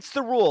 it meets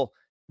the rule.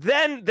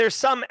 Then there's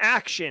some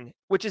action,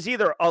 which is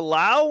either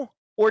allow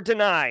or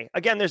deny.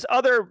 Again, there's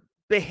other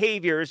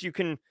behaviors. You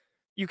can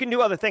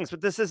do other things,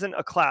 but this isn't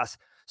a class.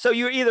 So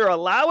you either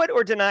allow it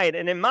or deny it.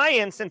 And in my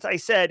instance, I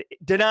said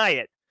deny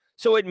it.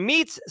 So it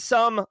meets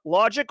some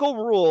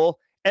logical rule,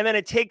 and then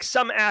it takes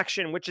some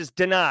action, which is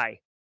deny.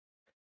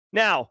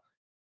 Now,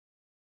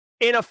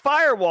 in a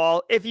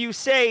firewall, if you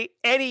say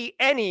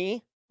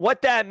any,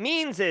 what that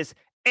means is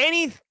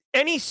any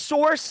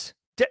source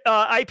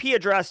IP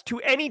address to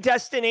any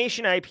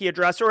destination IP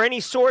address, or any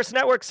source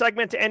network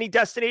segment to any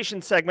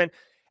destination segment,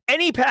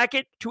 any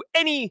packet to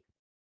any,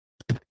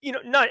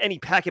 not any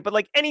packet, but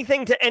like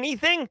anything to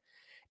anything.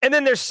 And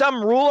then there's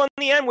some rule on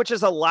the end, which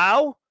is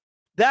allow.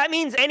 That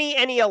means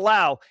any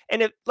allow.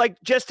 And if, like,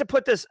 just to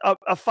put this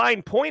a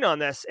fine point on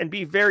this and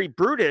be very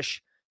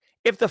brutish,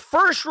 If the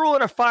first rule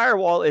in a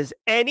firewall is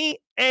any,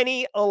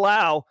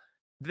 allow,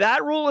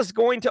 that rule is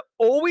going to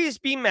always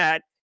be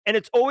met, and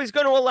it's always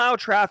going to allow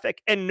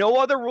traffic, and no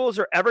other rules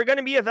are ever going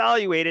to be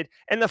evaluated,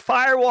 and the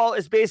firewall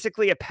is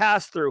basically a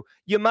pass-through.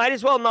 You might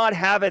as well not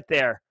have it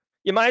there.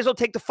 You might as well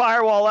take the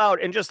firewall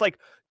out and just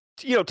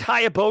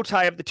tie a bow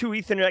tie of the 2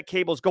 Ethernet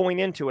cables going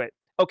into it,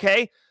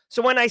 okay?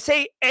 So when I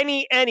say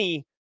any,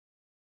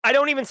 I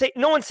don't even say,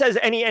 no one says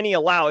any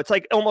allow. It's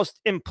like almost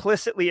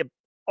implicitly,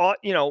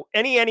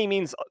 any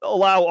means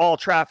allow all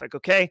traffic,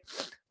 okay?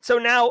 So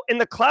now in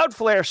the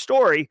Cloudflare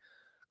story,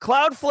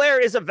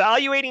 Cloudflare is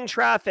evaluating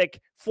traffic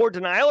for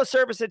denial of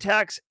service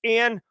attacks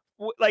and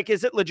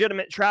is it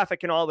legitimate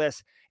traffic and all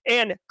this.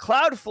 And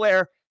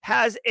Cloudflare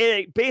has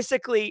a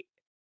basically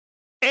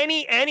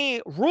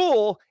any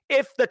rule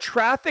if the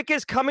traffic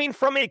is coming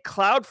from a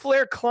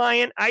Cloudflare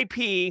client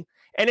IP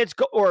and it's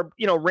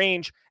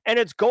range, and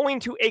it's going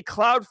to a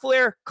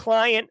Cloudflare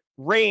client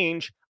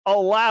range,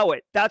 allow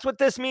it. That's what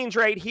this means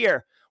right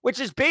here, which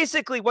is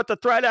basically what the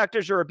threat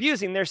actors are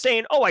abusing. They're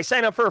saying, oh, I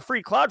signed up for a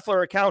free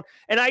Cloudflare account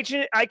and I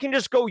can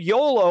just go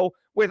YOLO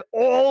with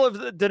all of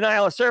the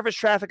denial of service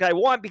traffic I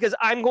want because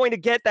I'm going to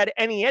get that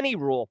any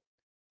rule.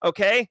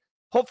 Okay?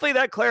 Hopefully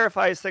that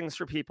clarifies things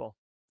for people.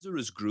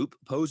 Lazarus Group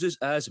poses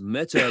as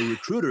meta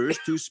recruiters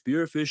to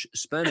spearfish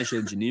Spanish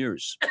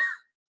engineers.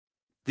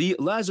 The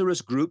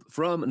Lazarus Group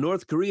from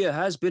North Korea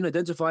has been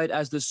identified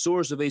as the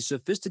source of a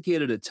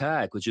sophisticated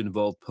attack which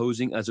involved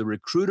posing as a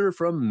recruiter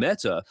from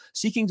Meta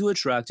seeking to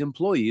attract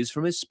employees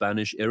from a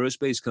Spanish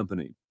aerospace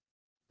company.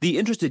 The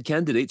interested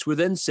candidates were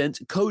then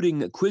sent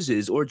coding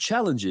quizzes or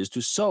challenges to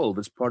solve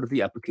as part of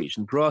the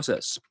application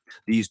process.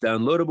 These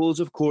downloadables,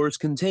 of course,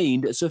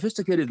 contained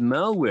sophisticated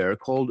malware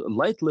called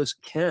Lightless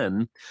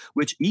Can,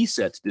 which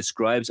ESET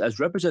describes as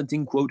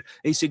representing, quote,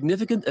 a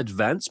significant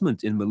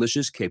advancement in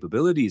malicious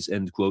capabilities,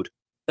 end quote,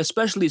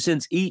 especially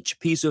since each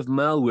piece of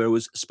malware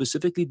was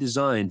specifically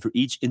designed for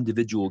each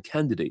individual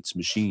candidate's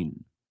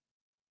machine.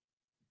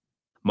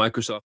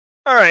 Microsoft.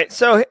 All right,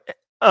 so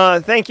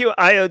thank you,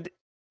 IO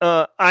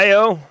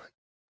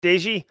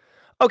Deji.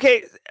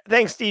 Okay,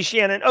 thanks, D.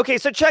 Shannon. Okay,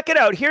 so check it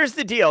out. Here's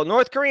the deal.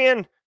 North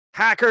Korean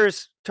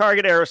hackers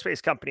target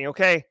aerospace company,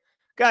 okay?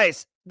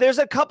 Guys, there's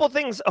a couple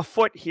things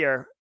afoot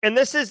here. And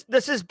this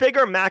is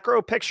bigger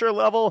macro picture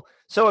level.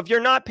 So if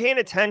you're not paying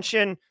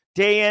attention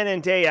day in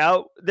and day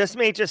out, this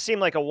may just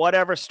seem like a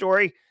whatever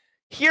story.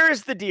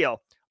 Here's the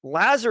deal.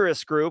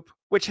 Lazarus Group,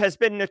 which has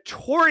been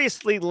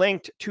notoriously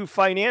linked to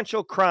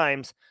financial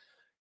crimes.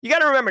 You got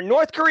to remember,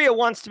 North Korea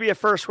wants to be a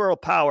first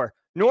world power.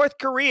 North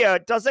Korea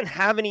doesn't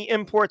have any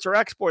imports or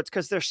exports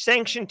because they're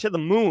sanctioned to the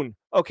moon,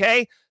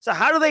 okay? So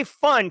how do they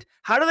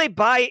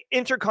buy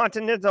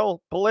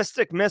intercontinental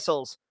ballistic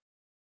missiles?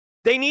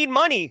 They need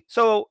money,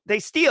 so they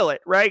steal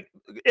it, right?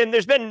 And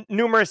there's been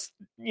numerous,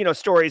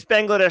 stories.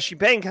 Bangladeshi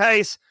bank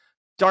heist.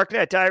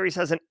 Darknet Diaries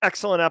has an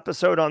excellent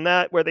episode on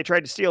that where they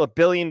tried to steal $1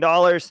 billion.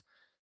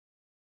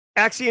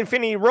 Axie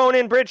Infinity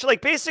Ronin Bridge.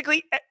 Like,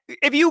 basically,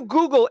 if you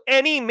Google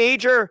any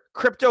major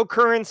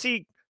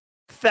cryptocurrency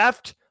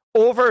theft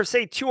over,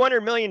 say,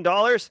 $200 million,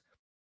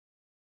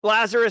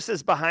 Lazarus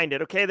is behind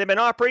it, okay? They've been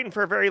operating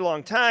for a very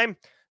long time.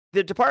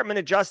 The Department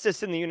of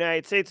Justice in the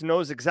United States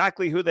knows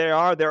exactly who they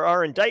are. There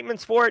are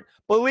indictments for it.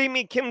 Believe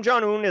me, Kim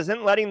Jong-un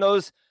isn't letting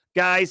those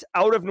guys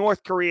out of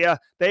North Korea.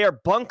 They are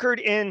bunkered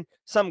in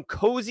some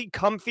cozy,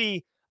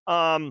 comfy,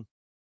 converted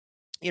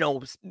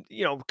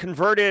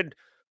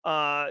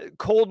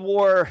Cold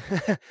War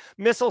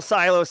missile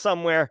silo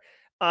somewhere,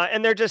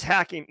 and they're just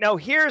hacking. Now,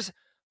 here's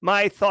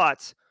my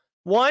thoughts.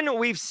 One,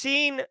 we've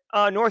seen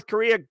North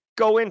Korea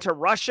go into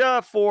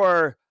Russia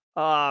for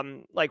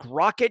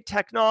rocket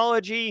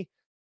technology.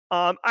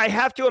 I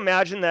have to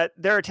imagine that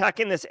they're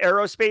attacking this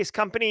aerospace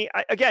company.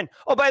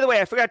 Oh, by the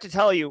way, I forgot to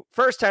tell you,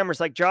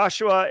 first-timers like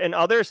Joshua and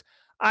others,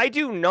 I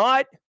do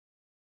not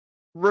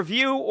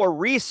review or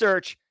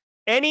research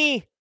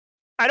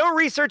I don't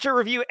research or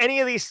review any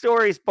of these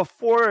stories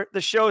before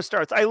the show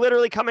starts. I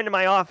literally come into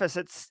my office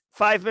at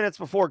 5 minutes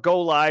before go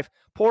live,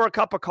 pour a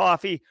cup of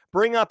coffee,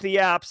 bring up the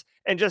apps,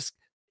 and just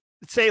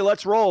say,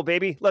 let's roll,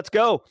 baby. Let's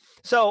go.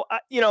 So,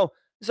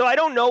 so I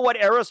don't know what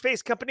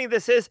aerospace company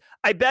this is.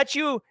 I bet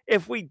you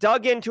if we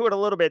dug into it a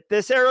little bit,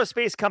 this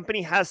aerospace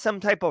company has some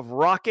type of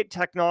rocket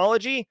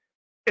technology,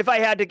 if I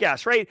had to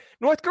guess, right?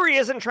 North Korea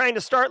isn't trying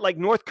to start like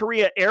North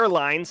Korea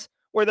Airlines,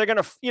 where they're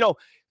going to,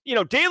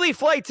 daily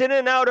flights in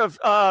and out of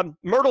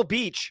Myrtle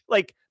Beach.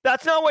 Like,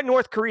 that's not what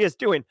North Korea is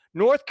doing.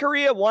 North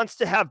Korea wants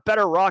to have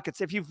better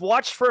rockets. If you've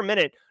watched for a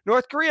minute,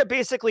 North Korea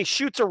basically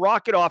shoots a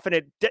rocket off and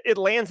it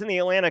lands in the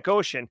Atlantic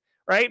Ocean,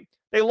 right?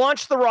 They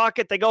launch the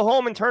rocket, they go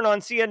home and turn on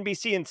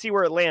CNBC and see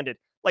where it landed.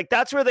 Like,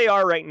 that's where they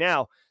are right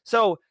now.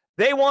 So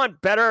they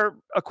want better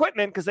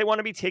equipment because they want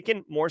to be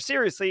taken more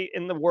seriously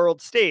in the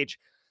world stage.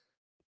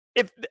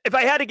 If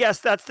I had to guess,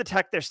 that's the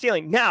tech they're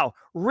stealing. Now,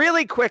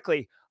 really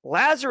quickly,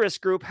 Lazarus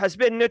Group has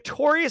been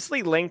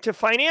notoriously linked to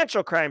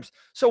financial crimes.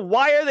 So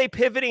why are they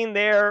pivoting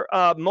their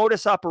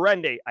modus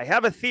operandi? I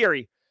have a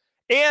theory.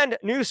 And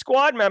new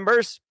squad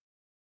members,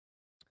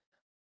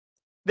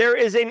 there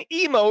is an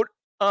emote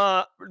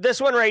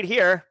This one right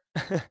here,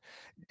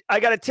 I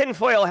got a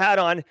tinfoil hat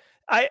on.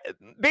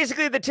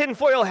 Basically the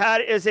tinfoil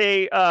hat is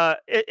it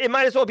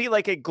might as well be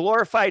like a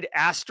glorified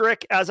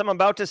asterisk, as I'm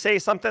about to say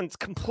something that's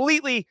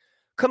completely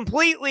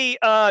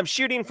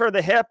shooting for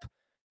the hip,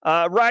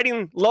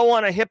 riding low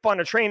on a hip on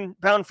a train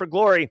bound for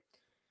glory.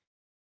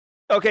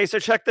 Okay, so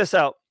check this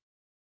out.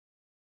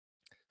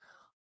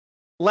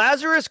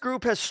 Lazarus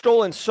Group has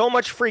stolen so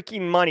much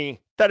freaking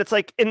money that it's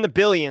like in the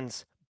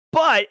billions,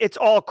 but it's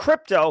all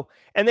crypto,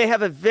 and they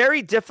have a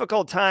very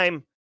difficult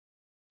time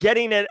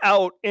getting it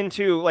out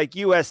into like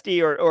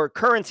USD or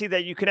currency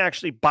that you can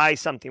actually buy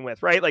something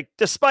with, right? Like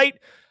despite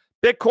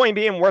Bitcoin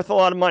being worth a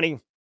lot of money,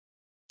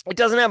 it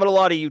doesn't have a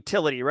lot of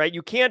utility, right?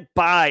 You can't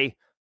buy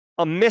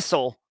a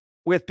missile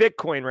with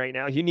Bitcoin right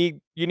now. You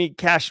need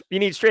cash. You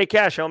need straight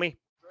cash, homie.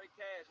 Straight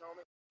cash,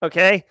 homie.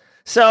 Okay.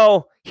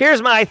 So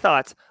here's my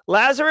thoughts.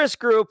 Lazarus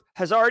Group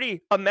has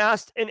already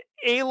amassed an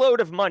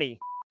A-load of money.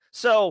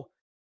 So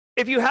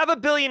if you have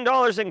 $1 billion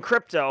in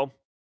crypto,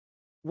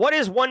 what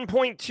is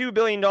 $1.2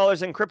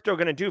 billion in crypto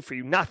going to do for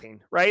you?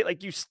 Nothing, right?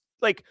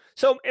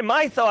 So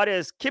my thought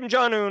is Kim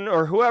Jong-un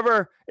or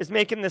whoever is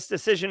making this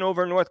decision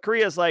over North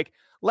Korea is like,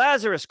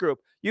 Lazarus Group,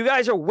 you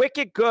guys are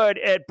wicked good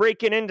at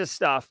breaking into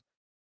stuff.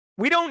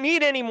 We don't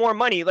need any more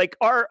money. Like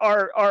our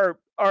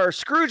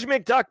Scrooge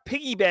McDuck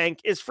piggy bank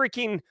is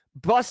freaking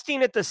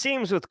busting at the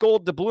seams with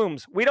gold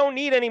doubloons. We don't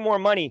need any more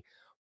money.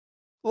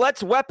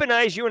 Let's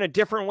weaponize you in a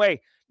different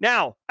way.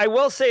 Now, I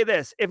will say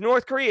this: if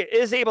North Korea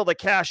is able to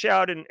cash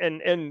out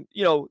and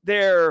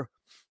their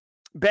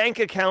bank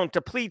account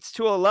depletes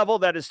to a level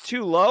that is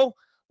too low,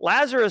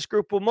 Lazarus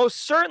Group will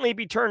most certainly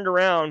be turned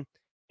around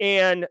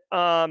and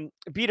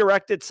be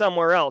directed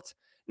somewhere else.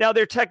 Now,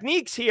 their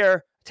techniques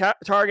here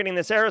targeting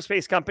this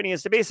aerospace company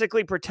is to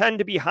basically pretend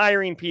to be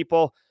hiring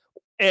people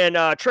and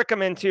trick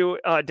them into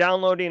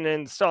downloading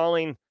and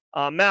installing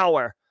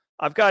malware.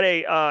 I've got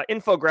a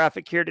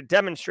infographic here to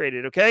demonstrate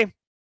it, okay?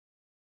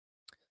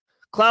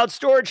 Cloud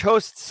storage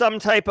hosts some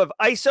type of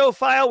ISO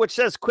file, which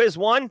says quiz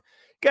 1.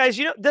 Guys,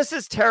 this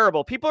is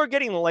terrible. People are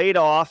getting laid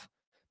off.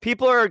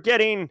 People are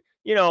getting,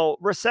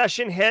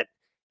 recession hit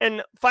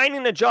and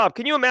finding a job.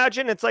 Can you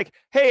imagine? It's like,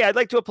 hey, I'd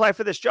like to apply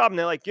for this job. And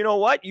they're like, you know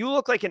what? You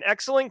look like an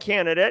excellent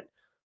candidate.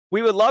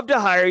 We would love to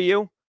hire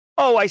you.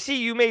 Oh, I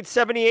see you made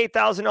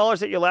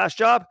 $78,000 at your last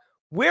job.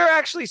 We're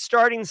actually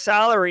starting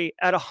salary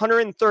at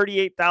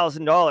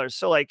 $138,000.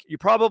 So like, you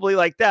probably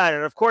like that.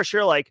 And of course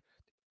you're like,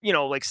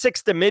 like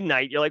 6 to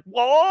midnight. You're like,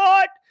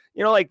 what?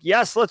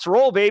 Yes, let's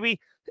roll, baby.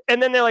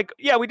 And then they're like,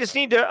 yeah, we just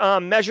need to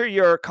measure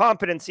your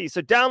competency.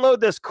 So download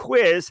this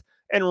quiz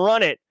and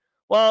run it.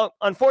 Well,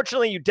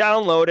 unfortunately, you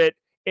download it,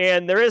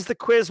 and there is the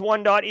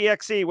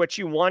quiz1.exe, which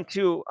you want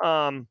to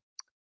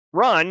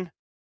run,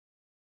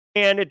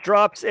 and it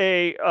drops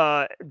a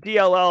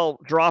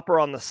DLL dropper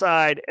on the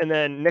side, and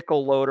then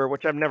nickel loader,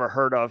 which I've never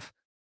heard of.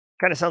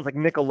 Kind of sounds like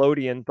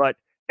Nickelodeon, but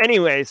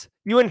anyways,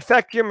 you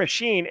infect your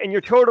machine, and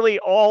you're totally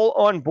all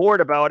on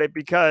board about it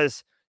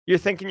because you're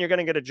thinking you're going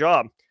to get a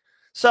job.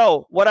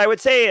 So what I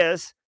would say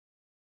is,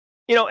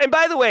 and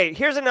by the way,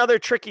 here's another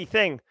tricky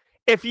thing.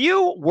 If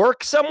you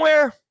work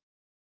somewhere,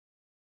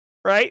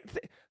 right?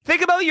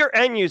 Think about your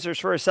end users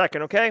for a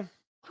second, okay?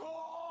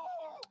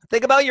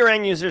 Think about your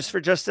end users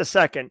for just a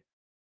second.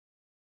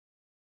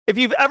 If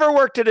you've ever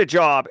worked at a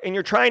job and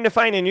you're trying to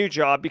find a new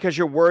job because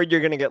you're worried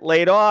you're going to get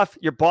laid off,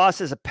 your boss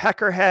is a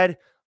peckerhead,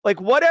 like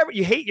whatever,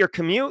 you hate your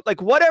commute,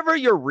 like whatever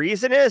your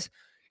reason is,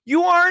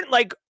 you aren't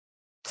like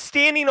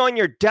standing on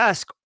your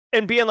desk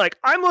and being like,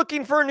 I'm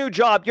looking for a new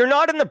job. You're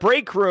not in the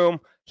break room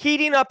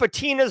heating up a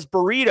Tina's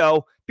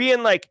burrito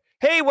being like,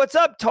 hey, what's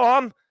up,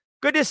 Tom?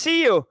 Good to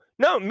see you.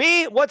 No,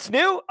 me? What's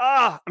new?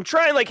 I'm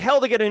trying like hell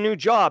to get a new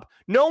job.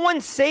 No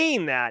one's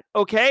saying that,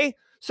 okay?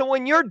 So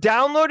when you're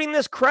downloading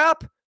this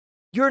crap,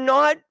 you're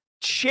not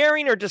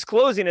sharing or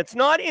disclosing. It's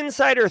not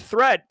insider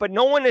threat, but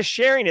no one is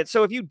sharing it.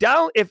 So if you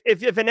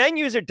if an end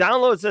user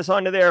downloads this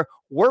onto their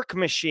work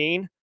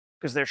machine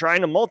because they're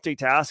trying to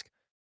multitask,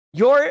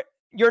 your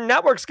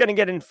network's going to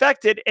get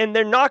infected, and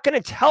they're not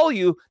going to tell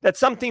you that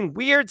something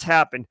weird's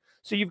happened.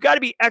 So you've got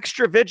to be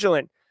extra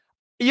vigilant.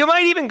 You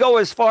might even go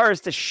as far as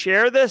to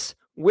share this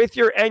with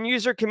your end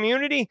user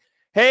community.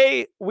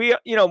 Hey, we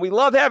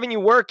love having you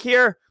work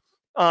here,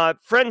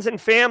 friends and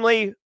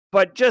family,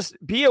 but just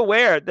be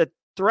aware that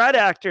threat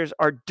actors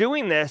are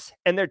doing this,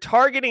 and they're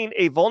targeting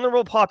a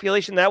vulnerable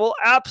population that will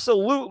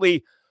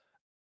absolutely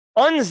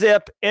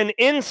unzip and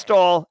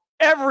install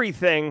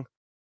everything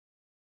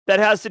that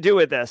has to do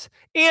with this.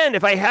 And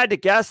if I had to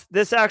guess,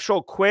 this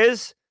actual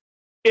quiz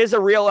is a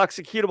real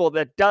executable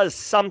that does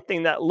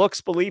something that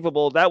looks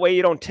believable. That way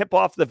you don't tip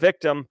off the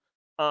victim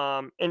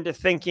into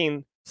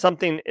thinking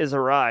something is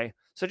awry.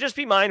 So just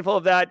be mindful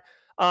of that.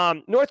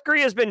 North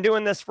Korea has been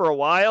doing this for a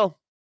while.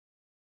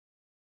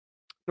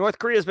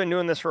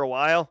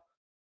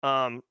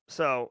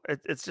 So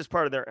it's just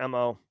part of their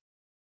MO.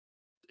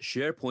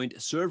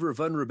 SharePoint server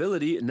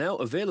vulnerability now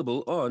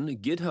available on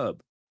GitHub.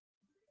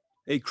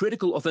 A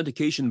critical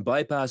authentication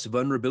bypass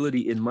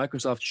vulnerability in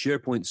Microsoft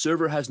SharePoint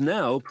Server has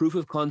now proof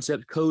of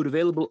concept code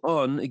available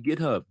on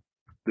GitHub.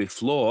 The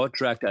flaw,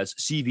 tracked as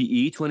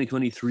CVE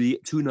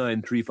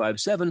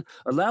 2023-29357,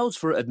 allows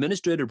for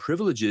administrator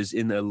privileges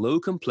in a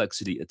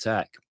low-complexity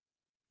attack.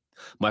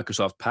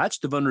 Microsoft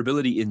patched the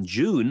vulnerability in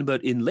June,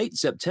 but in late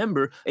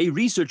September, a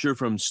researcher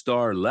from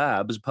Star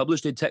Labs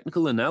published a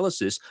technical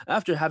analysis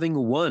after having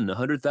won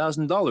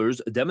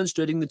 $100,000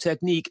 demonstrating the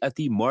technique at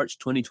the March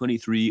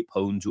 2023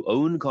 Pwn to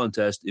Own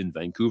contest in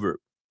Vancouver.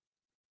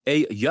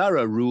 A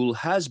Yara rule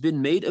has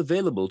been made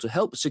available to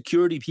help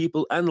security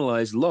people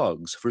analyze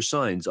logs for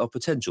signs of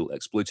potential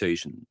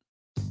exploitation.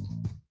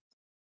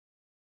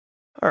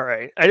 All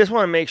right. I just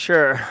want to make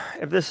sure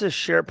if this is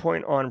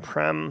SharePoint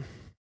on-prem.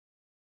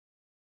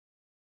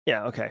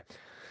 Yeah, okay.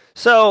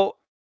 So,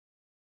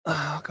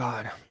 oh,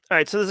 God. All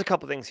right, so there's a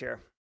couple things here.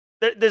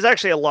 There's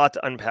actually a lot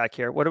to unpack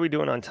here. What are we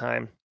doing on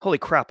time? Holy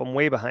crap, I'm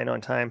way behind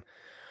on time.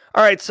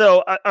 All right,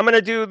 so I'm going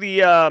to do the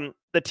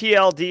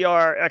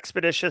TLDR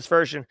expeditious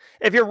version.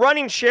 If you're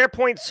running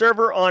SharePoint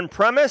server on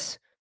premise,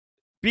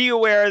 be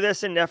aware of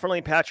this and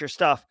definitely patch your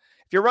stuff.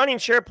 If you're running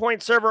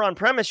SharePoint server on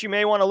premise, you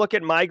may want to look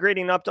at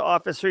migrating up to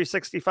Office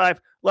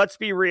 365. Let's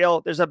be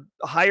real. There's a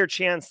higher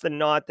chance than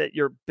not that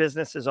your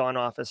business is on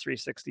Office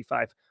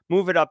 365.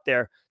 Move it up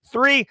there.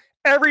 3,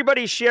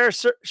 everybody's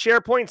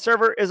SharePoint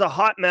server is a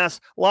hot mess.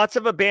 Lots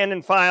of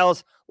abandoned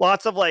files,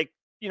 lots of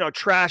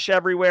trash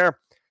everywhere.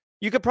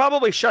 You could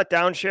probably shut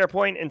down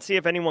SharePoint and see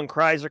if anyone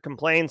cries or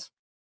complains.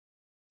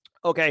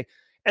 Okay.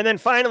 And then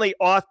finally,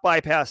 auth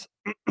bypass.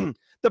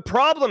 The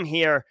problem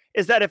here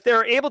is that if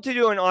they're able to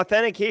do an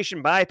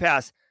authentication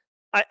bypass,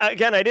 I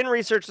didn't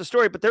research the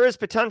story, but there is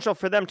potential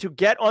for them to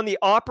get on the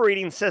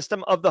operating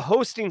system of the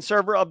hosting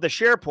server of the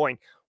SharePoint.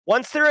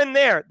 Once they're in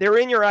there, they're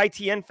in your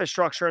IT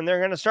infrastructure and they're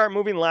going to start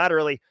moving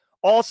laterally.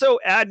 Also,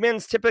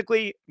 admins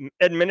typically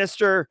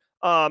administer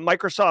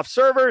Microsoft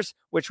servers,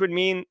 which would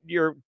mean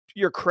your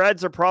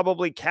creds are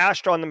probably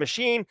cached on the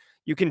machine.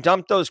 You can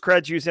dump those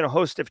creds using a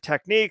host of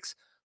techniques.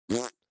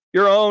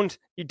 You're owned.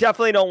 You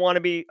definitely don't want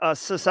to be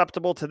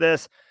susceptible to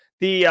this.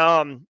 The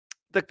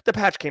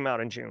patch came out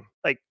in June.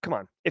 Like, come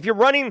on. If you're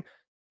running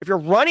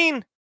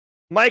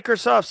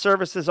Microsoft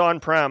services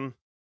on-prem,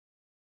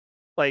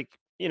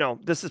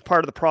 this is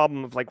part of the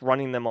problem of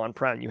running them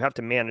on-prem. You have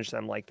to manage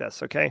them like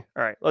this. Okay.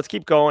 All right. Let's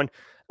keep going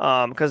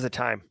because of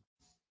time.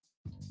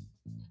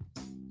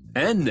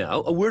 And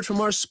now, a word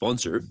from our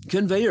sponsor,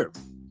 Conveyor.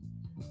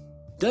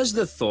 Does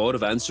the thought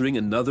of answering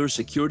another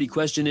security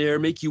questionnaire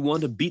make you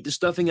want to beat the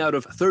stuffing out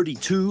of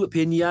 32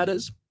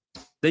 piñatas?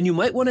 Then you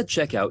might want to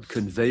check out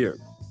Conveyor,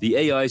 the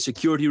AI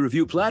security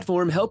review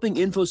platform helping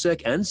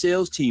InfoSec and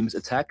sales teams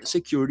attack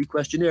security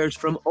questionnaires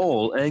from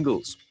all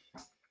angles.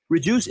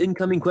 Reduce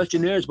incoming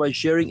questionnaires by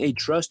sharing a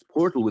trust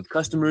portal with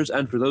customers,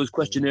 and for those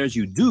questionnaires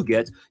you do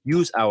get,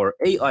 use our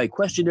AI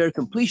questionnaire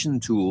completion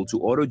tool to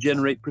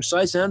auto-generate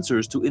precise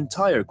answers to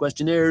entire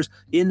questionnaires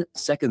in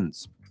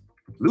seconds.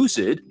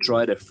 Lucid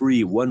tried a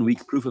free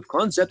 1-week proof of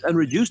concept and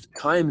reduced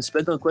time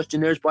spent on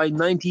questionnaires by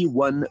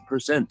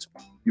 91%.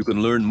 You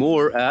can learn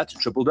more at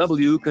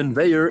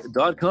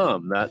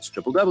www.conveyor.com. That's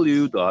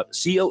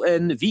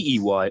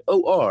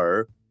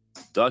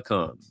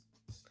www.conveyor.com.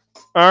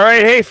 All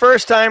right. Hey,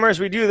 first timers,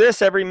 we do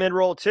this every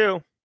mid-roll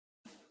too.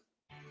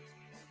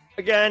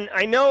 Again,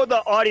 I know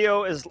the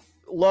audio is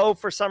low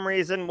for some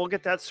reason. We'll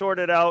get that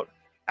sorted out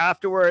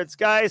afterwards.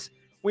 Guys,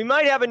 we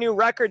might have a new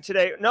record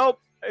today. Nope,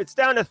 it's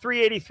down to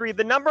 383.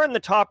 The number in the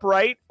top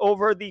right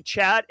over the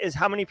chat is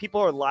how many people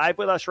are live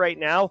with us right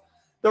now.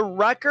 The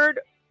record,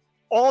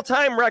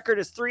 all-time record,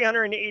 is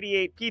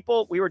 388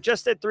 people. We were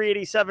just at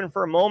 387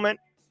 for a moment.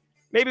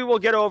 Maybe we'll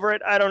get over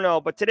it. I don't know.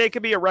 But today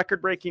could be a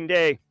record-breaking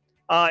day.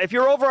 If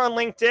you're over on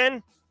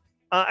LinkedIn,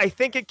 I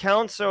think it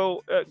counts.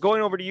 So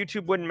going over to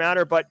YouTube wouldn't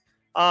matter. But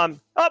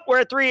we're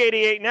at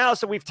 388 now.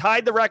 So we've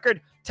tied the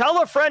record.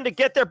 Tell a friend to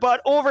get their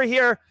butt over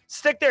here,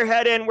 stick their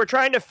head in. We're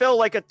trying to fill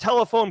like a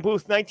telephone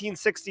booth,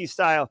 1960s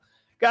style.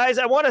 Guys,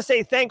 I want to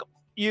say thank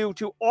you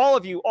to all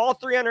of you, all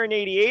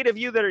 388 of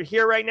you that are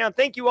here right now.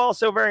 Thank you all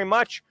so very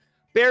much.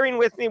 Bearing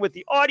with me with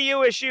the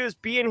audio issues,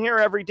 being here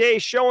every day,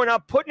 showing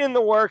up, putting in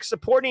the work,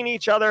 supporting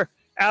each other.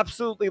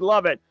 Absolutely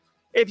love it.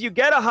 If you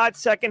get a hot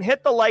second,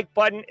 hit the like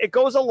button. It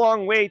goes a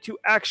long way to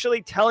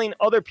actually telling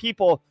other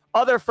people,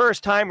 other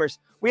first-timers.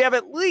 We have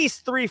at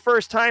least 3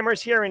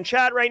 first-timers here in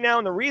chat right now,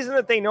 and the reason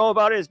that they know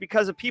about it is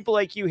because of people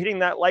like you hitting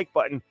that like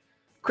button.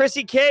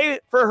 Chrissy K,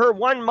 for her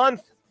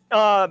 1-month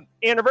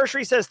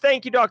anniversary, says,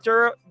 thank you,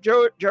 Dr.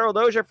 Gerald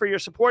Oja, for your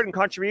support and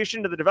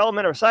contribution to the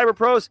development of Cyber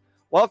Pros.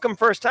 Welcome,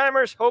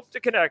 first-timers. Hope to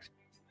connect.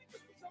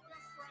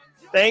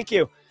 Thank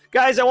you.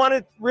 Guys, I want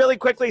to really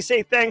quickly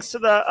say thanks to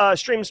the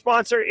stream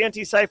sponsor,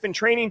 Anti-Siphon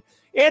Training.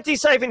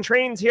 Anti-Siphon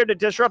Training is here to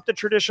disrupt the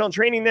traditional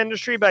training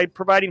industry by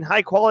providing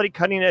high-quality,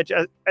 cutting-edge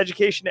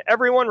education to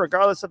everyone,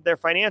 regardless of their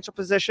financial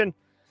position.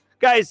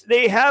 Guys,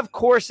 they have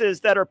courses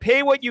that are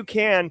pay what you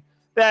can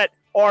that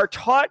are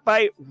taught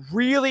by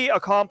really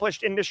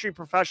accomplished industry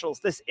professionals.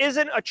 This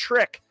isn't a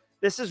trick.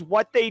 This is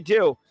what they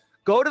do.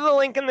 Go to the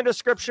link in the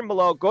description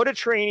below. Go to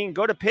training.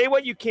 Go to pay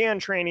what you can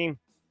training.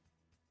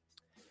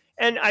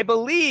 And I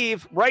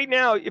believe right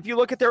now, if you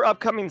look at their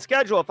upcoming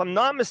schedule, if I'm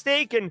not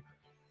mistaken,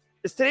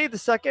 Is today the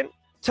 2nd?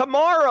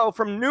 Tomorrow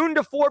from noon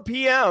to 4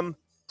 p.m.,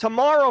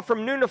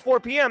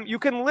 you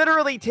can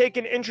literally take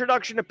an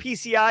introduction to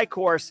PCI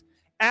course,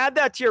 add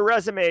that to your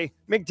resume.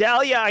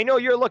 Migdalia, I know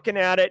you're looking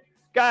at it.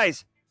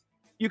 Guys,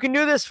 you can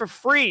do this for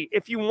free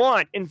if you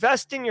want.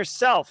 Invest in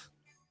yourself.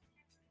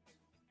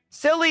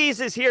 Sillies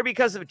is here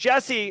because of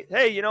Jesse.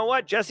 Hey, you know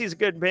what? Jesse's a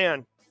good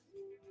man.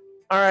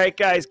 All right,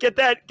 guys, get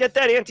that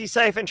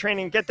anti-siphon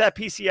training, get that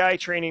PCI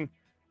training.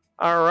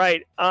 All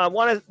right.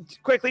 Want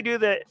to quickly do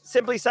the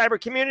Simply Cyber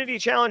Community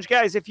Challenge.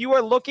 Guys, if you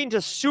are looking to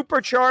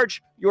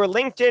supercharge your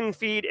LinkedIn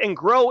feed and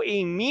grow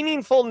a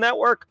meaningful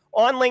network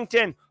on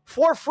LinkedIn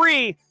for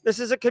free, this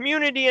is a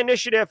community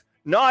initiative,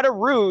 not a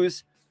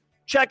ruse.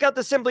 Check out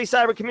the Simply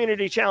Cyber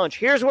Community Challenge.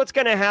 Here's what's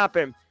going to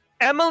happen.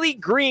 Emily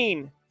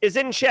Green is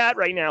in chat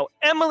right now.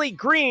 Emily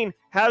Green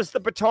has the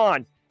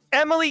baton.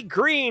 Emily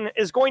Green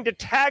is going to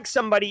tag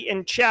somebody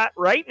in chat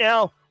right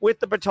now with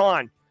the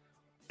baton.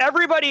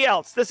 Everybody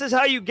else, this is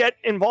how you get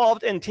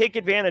involved and take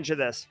advantage of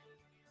this.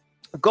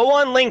 Go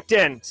on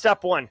LinkedIn,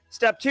 step 1.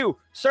 Step 2,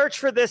 search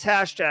for this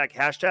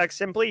hashtag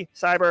Simply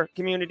Cyber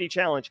Community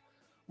Challenge.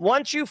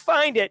 Once you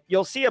find it,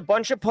 you'll see a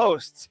bunch of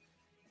posts.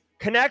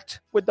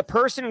 Connect with the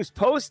person who's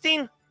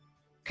posting.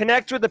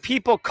 Connect with the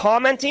people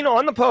commenting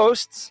on the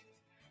posts.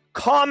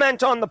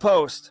 Comment on the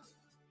post.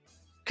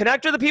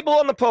 Connect with the people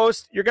on the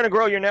post. You're going to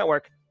grow your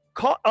network.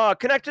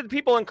 Connect to the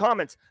people in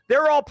comments.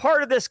 They're all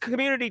part of this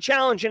community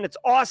challenge, and it's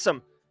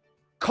awesome.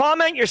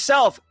 Comment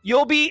yourself.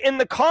 You'll be in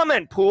the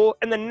comment pool,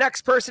 and the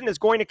next person is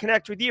going to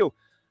connect with you.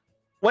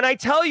 When I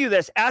tell you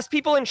this, ask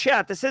people in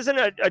chat. This isn't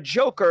a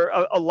joke or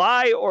a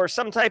lie or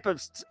some type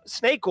of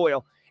snake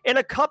oil. In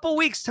a couple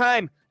weeks'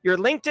 time, your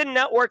LinkedIn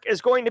network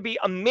is going to be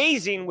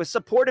amazing with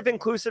supportive,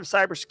 inclusive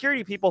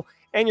cybersecurity people,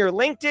 and your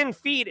LinkedIn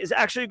feed is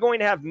actually going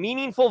to have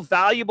meaningful,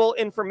 valuable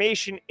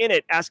information in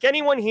it. Ask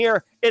anyone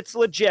here. It's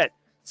legit.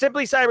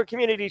 Simply Cyber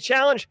Community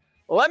Challenge.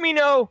 Let me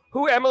know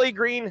who Emily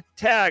Green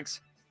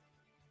tags.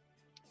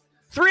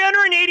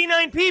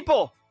 389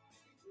 people.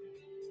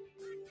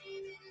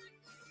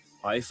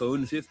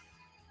 iPhone 15.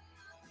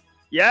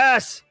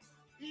 Yes.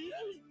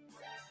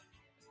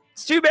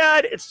 It's too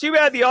bad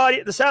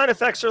the sound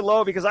effects are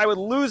low because I would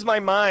lose my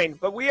mind.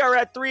 But we are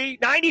at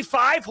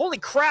 395. Holy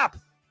crap.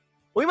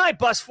 We might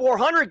bust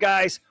 400,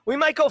 guys. We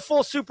might go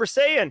full Super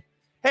Saiyan.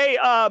 Hey,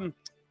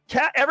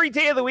 every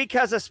day of the week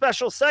has a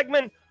special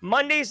segment.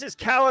 Mondays is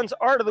Callan's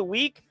Art of the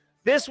Week.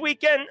 This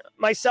weekend,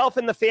 myself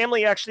and the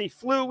family actually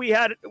flew. We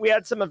had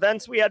some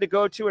events we had to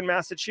go to in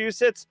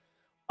Massachusetts.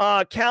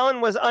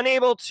 Callan was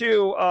unable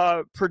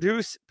to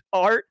produce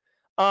art.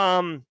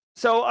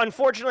 So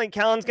unfortunately,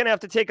 Callan's going to have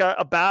to take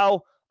a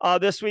bow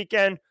this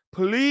weekend.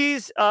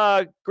 Please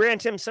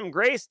grant him some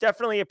grace.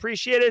 Definitely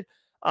appreciated.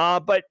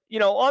 But,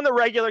 on the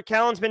regular,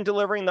 Callan's been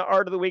delivering the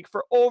Art of the Week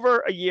for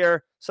over a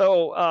year.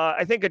 So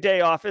I think a day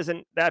off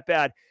isn't that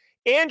bad.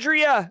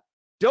 Andrea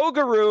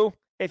Dogaru,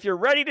 if you're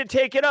ready to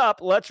take it up,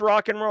 let's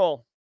rock and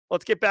roll.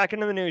 Let's get back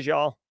into the news,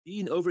 y'all.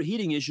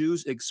 Overheating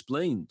issues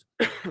explained.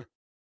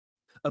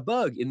 A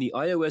bug in the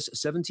iOS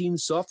 17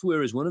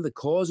 software is one of the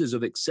causes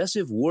of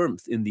excessive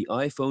warmth in the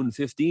iPhone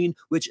 15,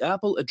 which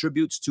Apple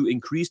attributes to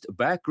increased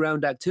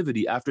background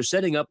activity after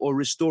setting up or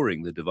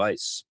restoring the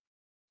device.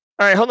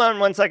 All right, hold on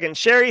 1 second.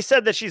 Sherry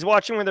said that she's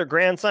watching with her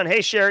grandson.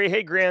 Hey, Sherry.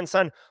 Hey,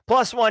 grandson.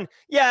 +1.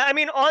 Yeah, I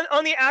mean,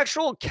 on the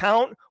actual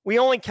count, we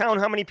only count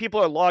how many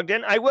people are logged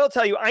in. I will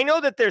tell you, I know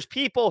that there's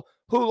people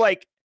who,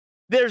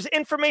 there's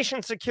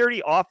information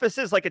security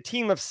offices, like a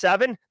team of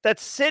 7, that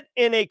sit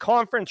in a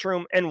conference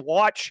room and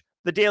watch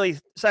the daily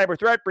cyber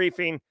threat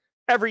briefing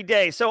every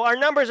day. So our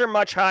numbers are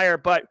much higher,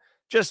 but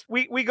just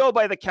we go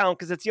by the count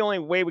because it's the only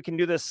way we can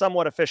do this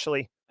somewhat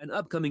officially. An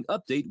upcoming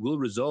update will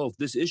resolve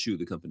this issue,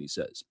 the company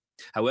says.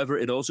 However,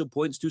 it also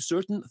points to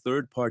certain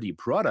third-party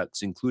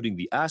products, including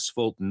the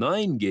Asphalt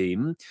 9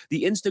 game,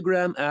 the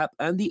Instagram app,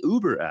 and the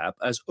Uber app,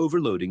 as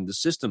overloading the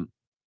system.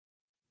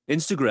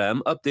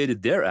 Instagram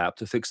updated their app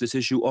to fix this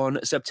issue on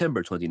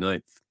September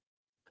 29th.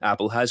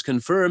 Apple has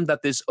confirmed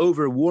that this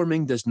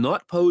overwarming does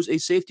not pose a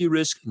safety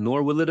risk,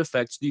 nor will it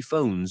affect the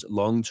phone's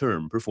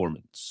long-term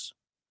performance.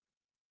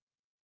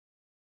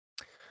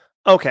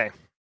 Okay.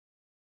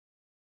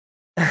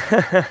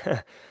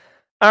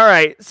 All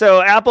right.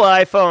 So Apple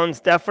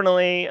iPhones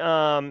definitely,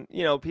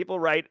 people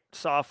write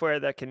software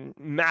that can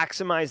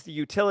maximize the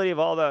utility of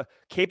all the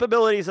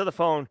capabilities of the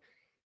phone.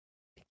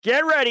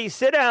 Get ready.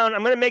 Sit down.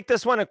 I'm going to make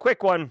this one a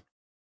quick one.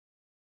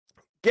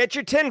 Get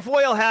your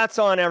tinfoil hats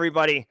on,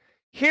 everybody.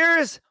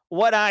 Here's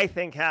what I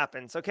think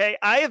happens, okay?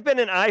 I have been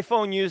an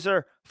iPhone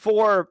user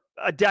for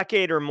a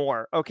decade or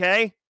more,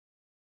 okay?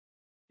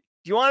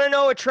 Do you want to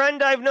know a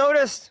trend I've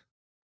noticed?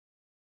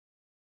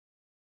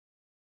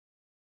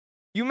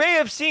 You may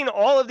have seen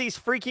all of these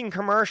freaking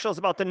commercials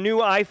about the new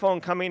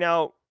iPhone coming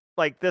out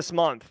like this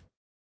month,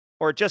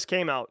 or it just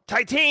came out.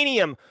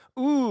 Titanium.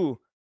 Ooh.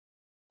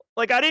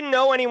 I didn't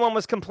know anyone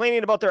was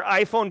complaining about their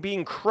iPhone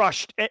being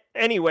crushed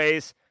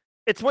anyways.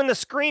 It's when the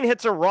screen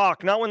hits a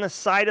rock, not when the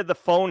side of the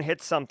phone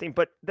hits something.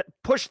 But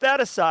push that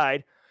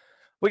aside.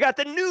 We got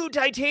the new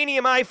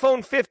titanium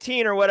iPhone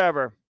 15 or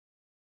whatever.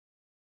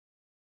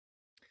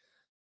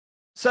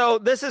 So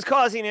this is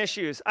causing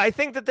issues. I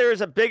think that there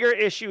is a bigger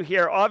issue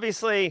here.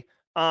 Obviously,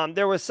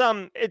 there was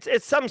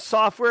it's some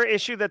software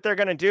issue that they're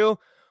going to do.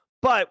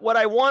 But what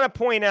I want to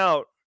point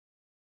out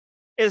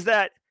is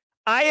that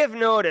I have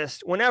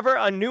noticed whenever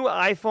a new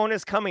iPhone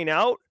is coming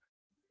out,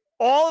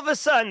 all of a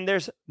sudden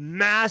there's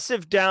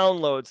massive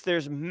downloads.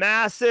 There's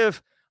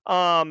massive,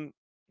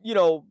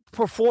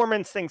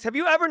 performance things. Have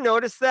you ever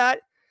noticed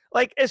that?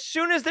 Like as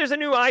soon as there's a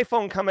new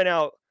iPhone coming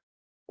out,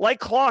 like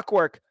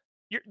clockwork,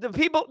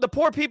 the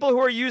poor people who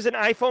are using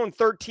iPhone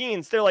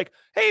 13s, they're like,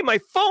 hey, my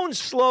phone's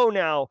slow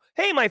now.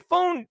 Hey, my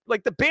phone,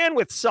 like the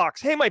bandwidth sucks.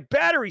 Hey, my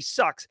battery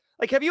sucks.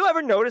 Like, have you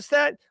ever noticed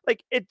that?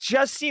 Like, it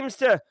just seems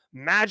to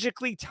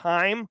magically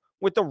time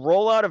with the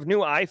rollout of new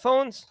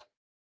iPhones.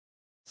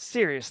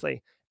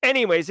 Seriously.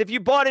 Anyways, if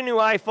you bought a new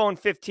iPhone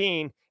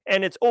 15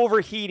 and it's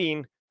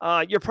overheating,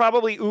 you're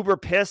probably uber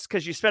pissed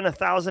because you spent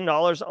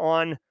 $1,000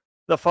 on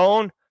the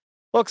phone.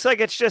 Looks like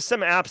it's just some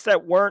apps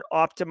that weren't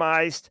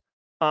optimized,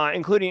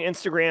 including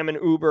Instagram and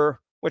Uber,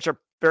 which are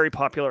very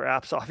popular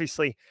apps,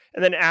 obviously.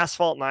 And then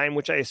Asphalt 9,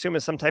 which I assume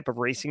is some type of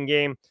racing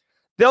game.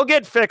 They'll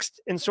get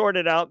fixed and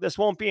sorted out. This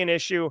won't be an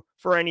issue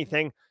for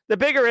anything. The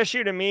bigger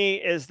issue to me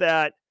is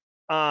that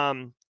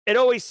it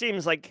always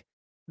seems like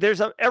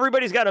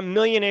everybody's got a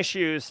million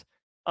issues.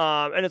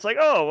 And it's like,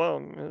 oh,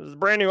 well, it's a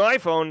brand new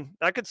iPhone.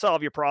 That could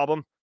solve your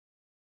problem.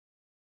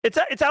 It's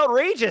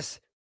outrageous.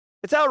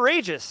 It's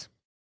outrageous.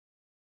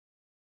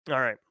 All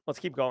right, let's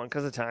keep going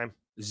because of time.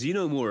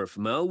 Xenomorph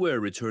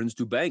malware returns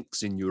to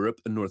banks in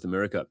Europe and North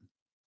America.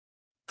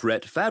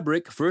 Threat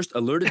Fabric first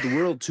alerted the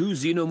world to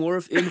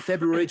Xenomorph in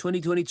February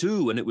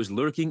 2022 when it was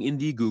lurking in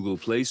the Google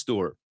Play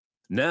Store.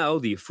 Now,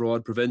 the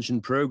fraud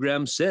prevention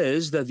program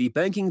says that the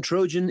banking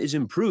Trojan is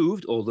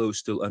improved, although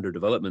still under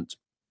development.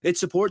 It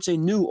supports a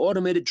new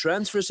automated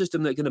transfer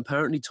system that can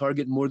apparently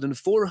target more than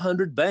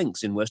 400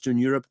 banks in Western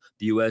Europe,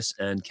 the US,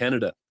 and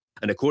Canada.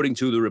 And according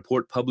to the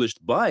report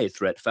published by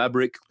Threat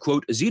Fabric,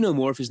 quote,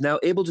 Xenomorph is now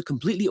able to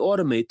completely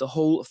automate the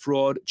whole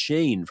fraud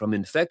chain from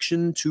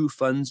infection to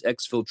funds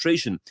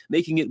exfiltration,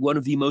 making it one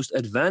of the most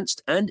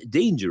advanced and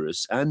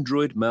dangerous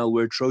Android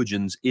malware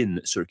Trojans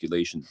in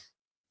circulation,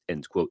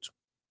 end quote.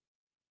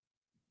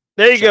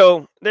 There you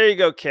go. There you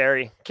go,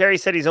 Carrie. Carrie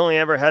said he's only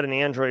ever had an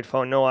Android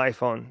phone, no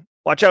iPhone.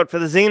 Watch out for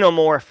the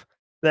Xenomorph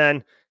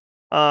then.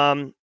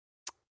 All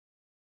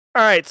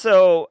right,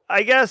 so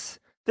I guess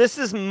this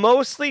is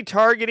mostly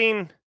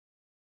targeting.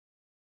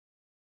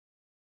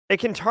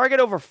 It can target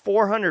over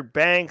 400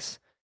 banks,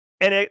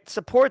 and it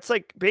supports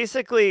like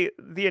basically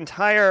the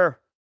entire.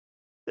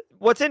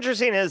 What's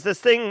interesting is this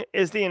thing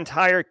is the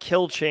entire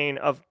kill chain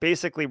of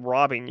basically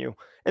robbing you.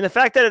 And the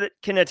fact that it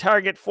can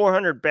target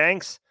 400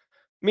 banks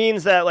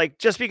means that like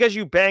just because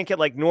you bank at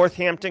like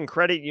Northampton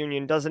Credit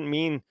Union doesn't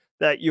mean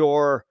that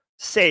you're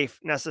safe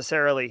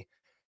necessarily.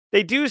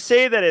 They do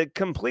say that it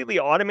completely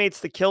automates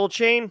the kill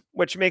chain,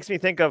 which makes me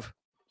think of,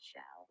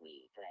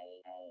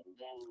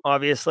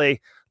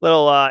 obviously,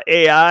 little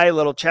AI,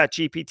 little chat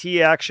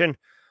GPT action.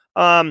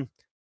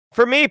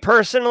 For me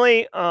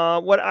personally,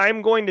 what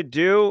I'm going to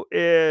do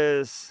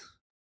is,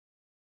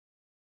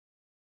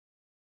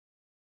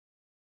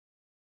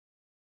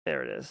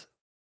 there it is.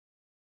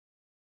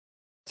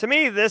 To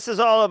me, this is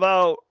all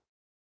about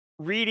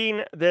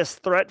reading this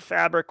Threat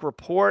Fabric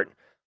report.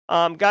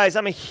 Guys,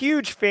 I'm a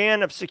huge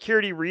fan of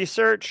security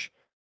research.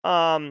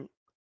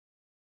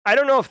 I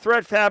don't know if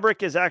Threat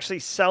Fabric is actually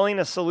selling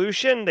a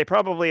solution. They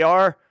probably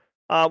are.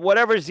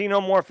 Whatever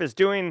Xenomorph is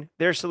doing,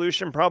 their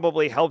solution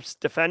probably helps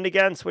defend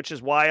against, which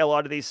is why a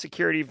lot of these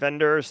security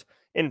vendors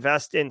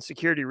invest in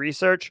security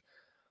research.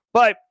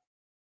 But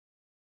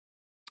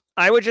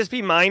I would just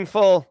be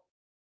mindful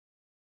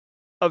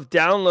of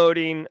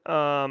downloading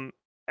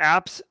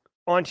apps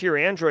onto your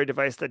Android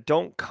device that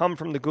don't come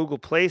from the Google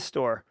Play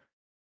Store.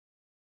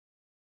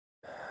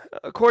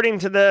 According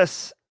to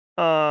this,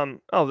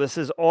 this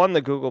is on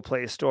the Google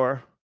Play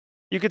Store.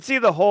 You could see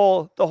the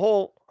whole,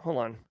 hold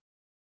on.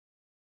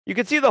 You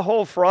can see the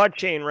whole fraud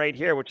chain right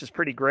here, which is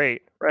pretty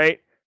great, right?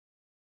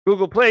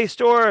 Google Play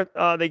Store,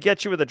 they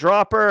get you with a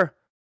dropper,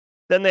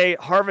 then they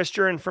harvest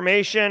your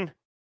information,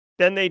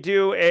 then they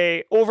do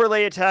a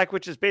overlay attack,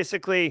 which is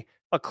basically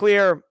a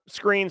clear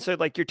screen, so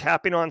like you're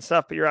tapping on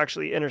stuff, but you're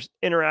actually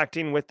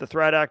interacting with the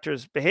threat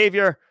actor's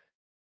behavior,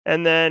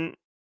 and then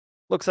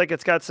looks like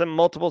it's got some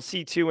multiple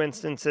C2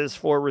 instances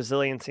for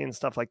resiliency and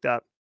stuff like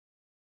that.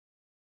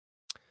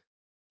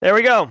 There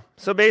we go.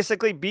 So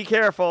basically, be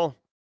careful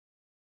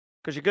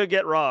because you could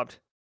get robbed.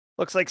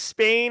 Looks like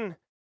Spain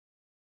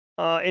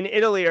and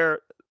Italy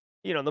are,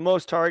 the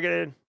most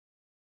targeted.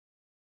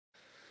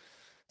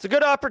 It's a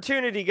good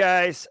opportunity,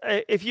 guys.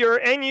 If your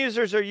end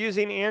users are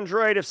using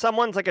Android, if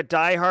someone's like a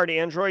diehard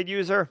Android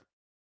user,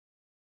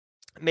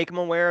 make them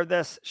aware of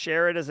this.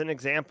 Share it as an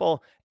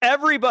example.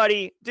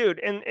 Everybody, dude,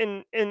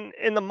 in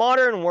the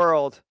modern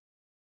world,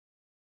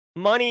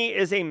 money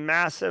is a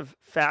massive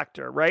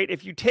factor, right?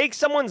 If you take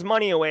someone's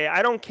money away,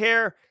 I don't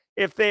care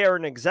if they are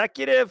an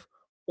executive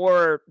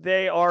or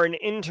they are an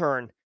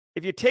intern.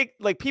 If you take,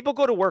 like, people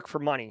go to work for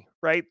money,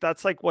 right?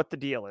 That's like what the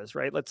deal is,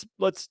 right? Let's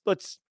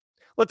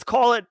let's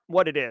call it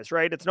what it is,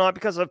 right? It's not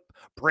because of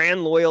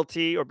brand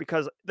loyalty or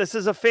because this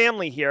is a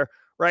family here,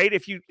 right?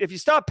 If you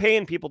stop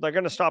paying people, they're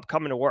going to stop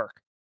coming to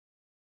work.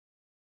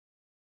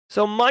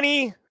 So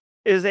money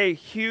is a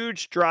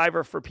huge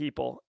driver for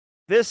people.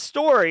 This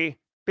story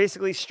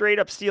basically straight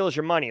up steals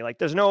your money. Like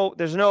there's no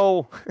there's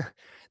no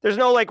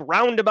like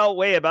roundabout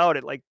way about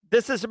it. Like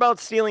this is about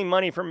stealing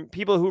money from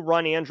people who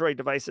run Android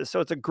devices. So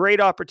it's a great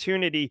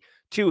opportunity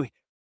to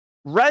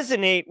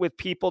resonate with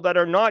people that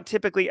are not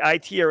typically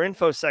IT or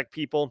InfoSec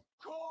people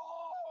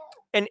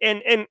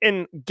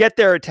and get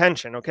their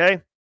attention,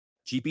 okay?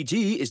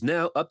 GPT is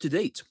now up to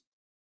date.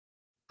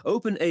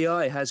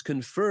 OpenAI has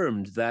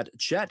confirmed that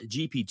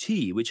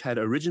ChatGPT, which had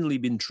originally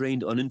been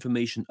trained on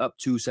information up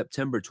to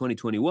September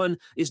 2021,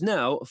 is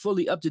now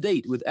fully up to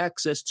date with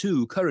access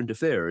to current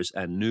affairs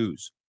and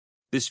news.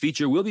 This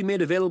feature will be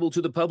made available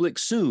to the public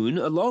soon,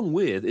 along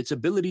with its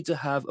ability to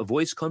have a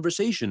voice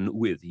conversation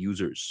with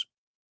users.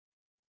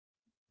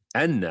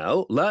 And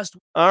now,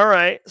 all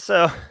right,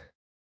 so,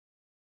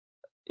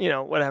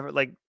 whatever,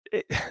 like,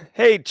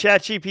 hey,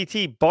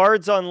 ChatGPT,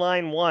 Bards on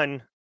line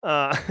 1,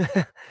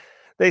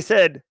 they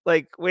said,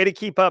 like, way to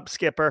keep up,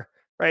 Skipper,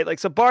 right? Like,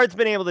 so Bard's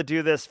been able to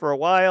do this for a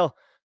while.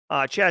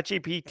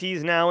 ChatGPT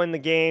is now in the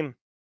game.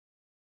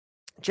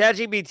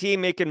 ChatGPT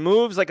making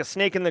moves like a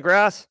snake in the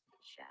grass.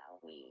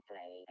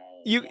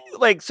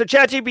 So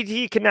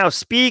ChatGPT can now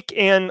speak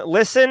and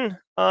listen.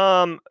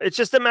 It's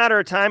just a matter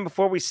of time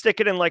before we stick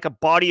it in like a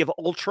body of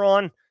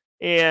Ultron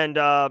and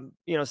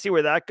see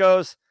where that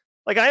goes.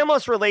 Like I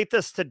almost relate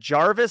this to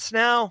Jarvis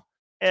now.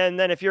 And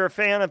then if you're a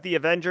fan of the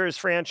Avengers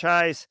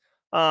franchise,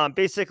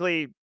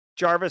 basically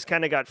Jarvis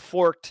kind of got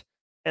forked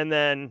and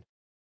then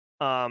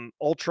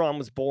Ultron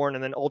was born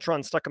and then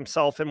Ultron stuck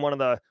himself in one of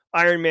the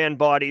Iron Man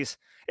bodies.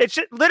 It's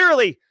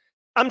literally,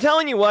 I'm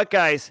telling you what,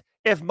 guys,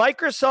 if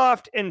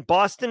Microsoft and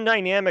Boston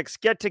Dynamics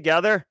get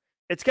together,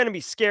 it's going to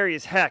be scary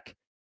as heck.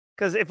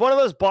 Because if one of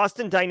those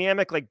Boston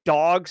Dynamic like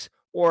dogs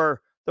or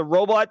the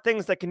robot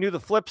things that can do the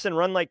flips and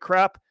run like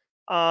crap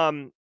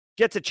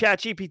gets a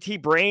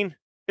ChatGPT brain,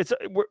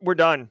 we're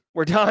done.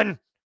 We're done.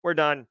 We're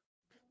done.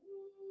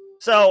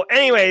 So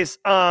anyways,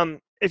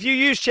 if you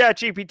use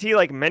ChatGPT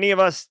like many of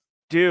us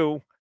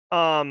do,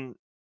 one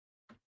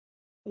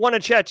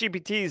of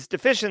ChatGPT's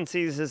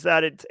deficiencies is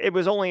that it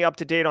was only up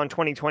to date on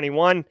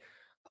 2021.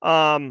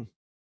 Now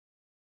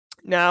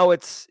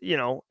it's,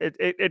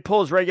 it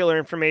pulls regular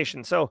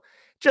information. So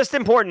just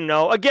important to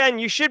know. Again,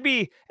 you should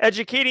be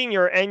educating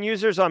your end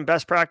users on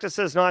best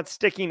practices, not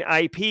sticking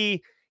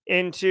IP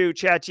into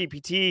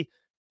ChatGPT,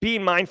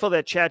 being mindful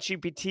that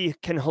ChatGPT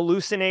can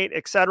hallucinate,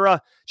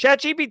 etc.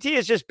 ChatGPT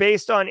is just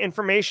based on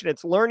information.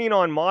 It's learning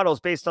on models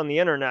based on the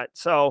internet.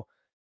 So,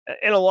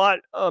 and a lot,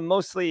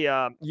 mostly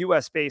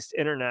US based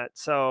internet.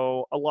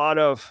 So a lot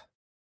of,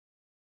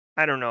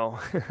 I don't know.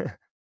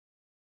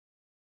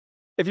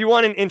 If you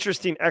want an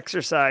interesting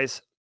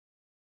exercise,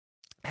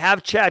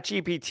 have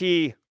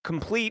ChatGPT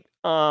complete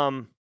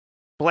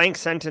blank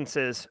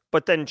sentences,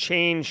 but then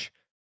change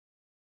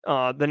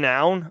the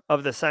noun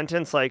of the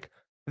sentence, like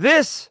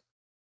this.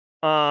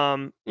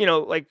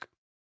 Like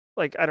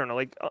I don't know,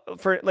 like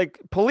for like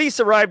police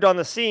arrived on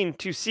the scene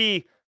to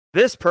see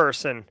this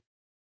person,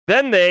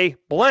 then they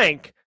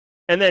blank,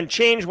 and then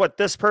change what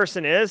this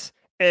person is,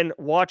 and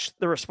watch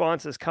the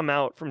responses come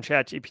out from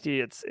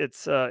ChatGPT.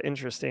 It's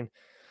interesting.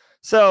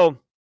 So,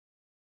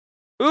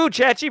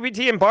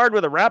 ChatGPT and Bard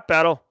with a rap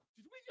battle.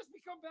 Did we just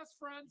become best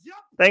friends? Yep.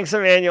 Thanks,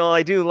 Emmanuel.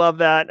 I do love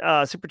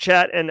that super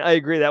chat, and I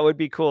agree that would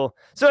be cool.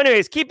 So,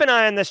 anyways, keep an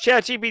eye on this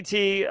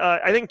ChatGPT.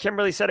 I think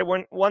Kimberly said it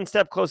went one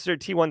step closer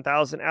to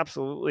T1000.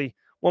 Absolutely.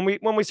 When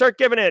we start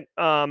giving it,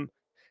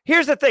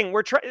 here's the thing: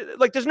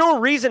 there's no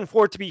reason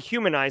for it to be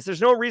humanized. There's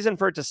no reason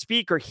for it to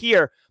speak or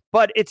hear,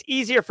 but it's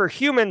easier for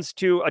humans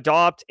to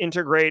adopt,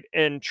 integrate,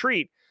 and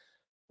treat.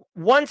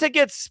 Once it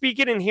gets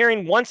speaking and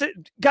hearing,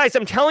 guys,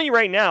 I'm telling you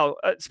right now,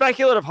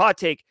 speculative hot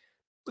take,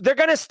 they're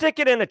going to stick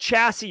it in a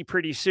chassis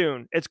pretty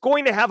soon. It's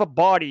going to have a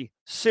body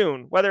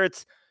soon, whether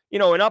it's,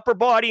 an upper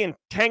body and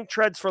tank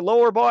treads for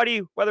lower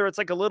body, whether it's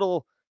like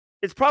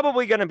it's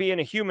probably going to be in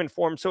a human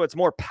form. So it's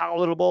more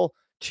palatable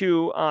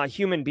to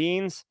human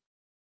beings.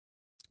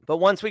 But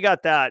once we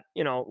got that,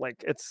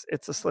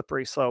 it's a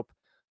slippery slope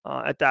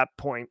at that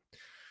point.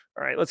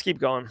 All right, let's keep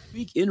going.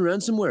 Week in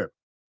ransomware.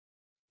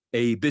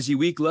 A busy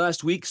week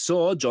last week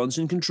saw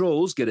Johnson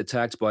Controls get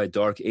attacked by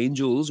Dark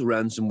Angels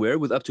ransomware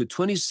with up to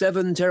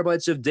 27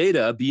 terabytes of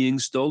data being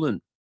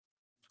stolen.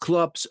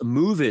 Klopp's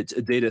Move It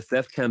data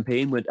theft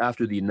campaign went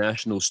after the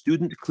National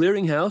Student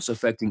Clearinghouse,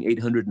 affecting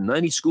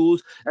 890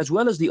 schools, as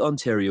well as the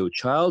Ontario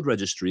Child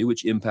Registry,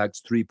 which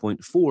impacts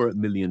 3.4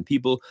 million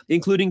people,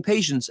 including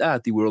patients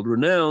at the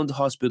world-renowned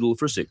Hospital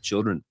for Sick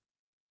Children.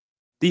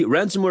 The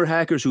ransomware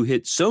hackers who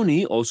hit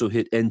Sony also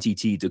hit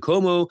NTT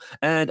Docomo,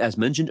 and as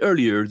mentioned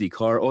earlier, the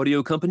car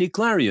audio company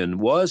Clarion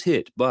was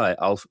hit by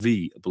Alpha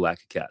V Black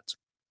Cat.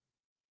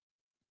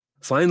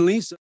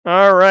 Finally,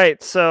 all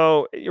right,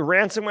 so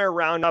ransomware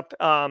roundup.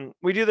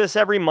 We do this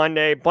every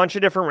Monday, bunch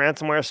of different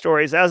ransomware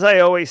stories. As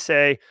I always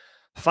say,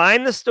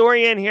 Find the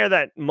story in here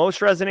that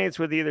most resonates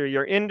with either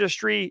your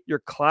industry, your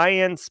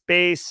client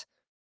space,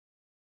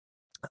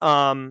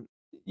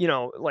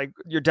 like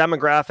your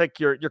demographic,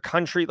 your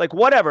country, like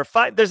whatever.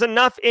 There's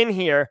enough in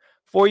here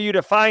for you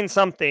to find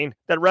something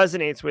that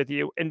resonates with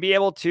you and be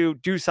able to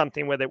do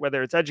something with it,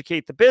 whether it's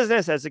educate the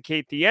business,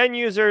 educate the end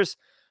users,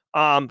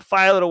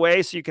 file it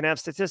away so you can have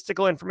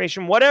statistical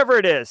information, whatever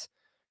it is.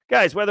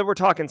 Guys, whether we're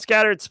talking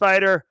scattered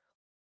spider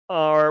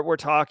or we're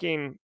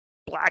talking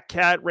Black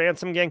Cat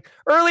ransom gang.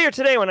 Earlier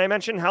today, when I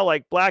mentioned how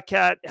like Black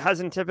Cat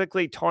hasn't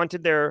typically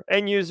taunted their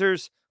end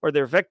users or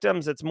their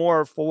victims, it's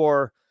more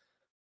for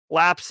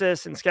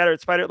lapsus and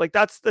scattered spider. Like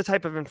that's the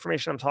type of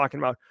information I'm talking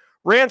about.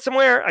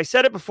 Ransomware, I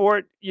said it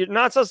before, you're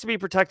not supposed to be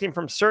protecting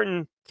from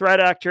certain threat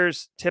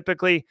actors.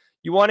 Typically,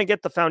 you want to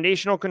get the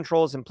foundational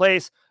controls in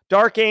place.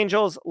 Dark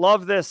Angels,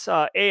 love this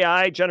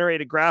AI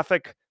generated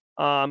graphic,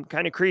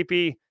 kind of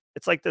creepy.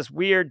 It's like this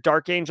weird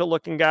Dark Angel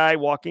looking guy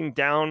walking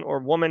down, or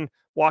woman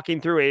walking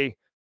through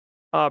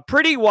a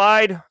pretty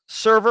wide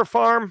server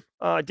farm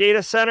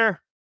data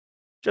center.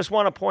 Just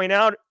want to point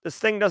out, this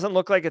thing doesn't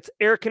look like it's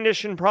air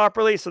conditioned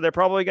properly, so they're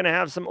probably going to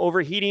have some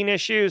overheating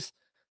issues.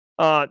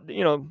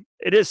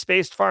 It is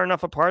spaced far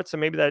enough apart, so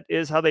maybe that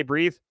is how they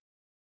breathe.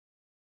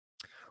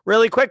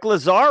 Really quick,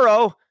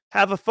 Lazaro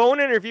have a phone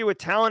interview with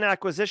talent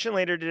acquisition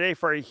later today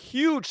for a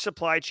huge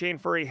supply chain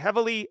for a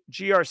heavily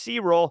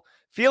GRC role.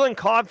 Feeling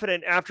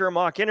confident after a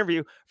mock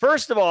interview.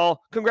 First of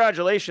all,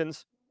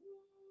 congratulations.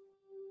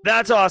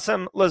 That's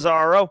awesome,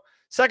 Lazaro.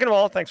 Second of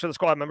all, thanks for the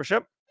squad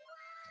membership.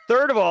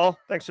 Third of all,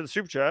 thanks for the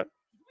super chat.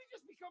 We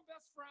just become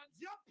best friends.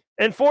 Yep.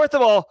 And fourth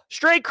of all,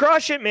 straight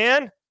crush it,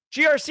 man.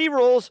 GRC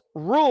rules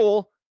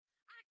rule.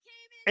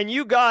 And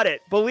you got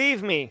it.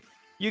 Believe me,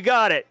 you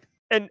got it.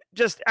 And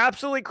just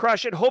absolutely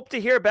crush it. Hope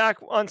to hear back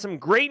on some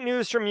great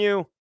news from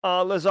you,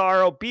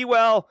 Lazaro. Be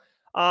well.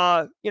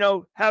 Have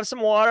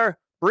some water.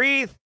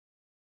 Breathe.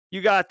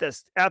 You got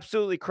this.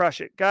 Absolutely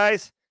crush it.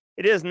 Guys,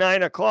 it is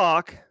 9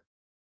 o'clock.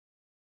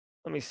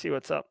 Let me see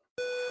what's up.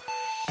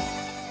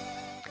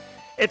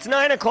 It's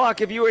 9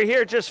 o'clock. If you were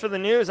here just for the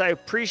news, I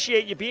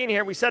appreciate you being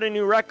here. We set a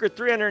new record,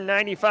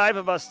 395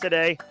 of us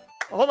today.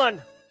 Hold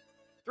on.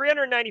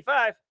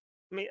 395.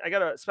 I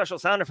got a special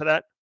sounder for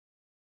that.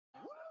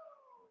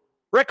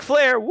 Ric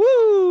Flair,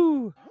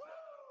 woo!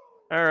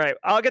 All right,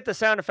 I'll get the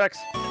sound effects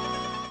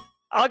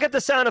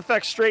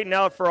straightened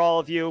out for all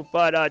of you,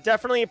 but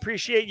definitely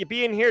appreciate you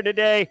being here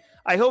today.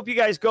 I hope you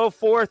guys go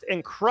forth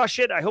and crush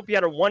it. I hope you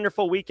had a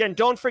wonderful weekend.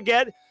 Don't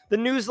forget, the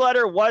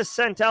newsletter was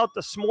sent out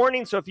this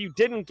morning, so if you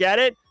didn't get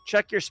it,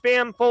 check your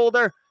spam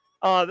folder.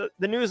 The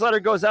newsletter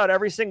goes out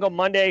every single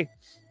Monday.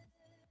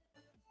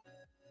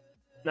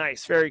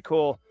 Nice, very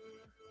cool.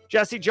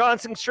 Jesse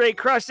Johnson, straight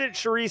crush it.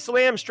 Cherise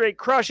Lamb, straight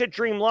crush it.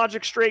 Dream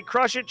Logic, straight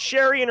crush it.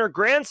 Sherry and her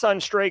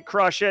grandson, straight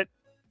crush it.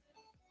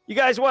 You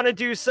guys want to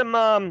do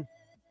some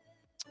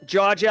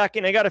jaw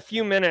jacking? I got a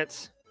few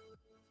minutes.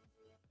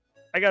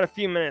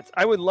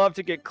 I would love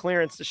to get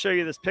clearance to show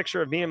you this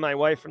picture of me and my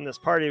wife from this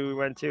party we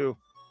went to.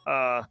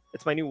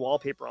 It's my new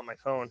wallpaper on my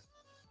phone.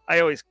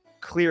 I always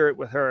clear it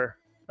with her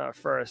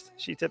first.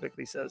 She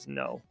typically says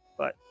no,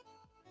 but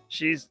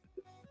she's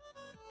a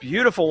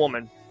beautiful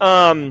woman.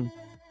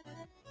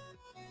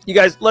 You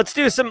guys, let's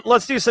do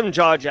some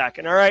jaw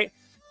jacking. All right,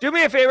 do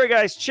me a favor,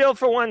 guys. Chill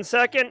for 1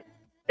 second.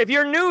 If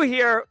you're new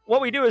here,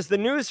 what we do is the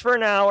news for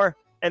an hour,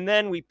 and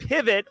then we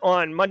pivot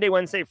on Monday,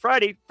 Wednesday,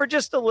 Friday for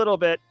just a little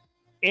bit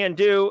and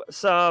do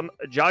some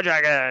jaw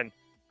jacking.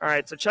 All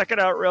right, so check it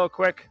out real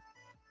quick.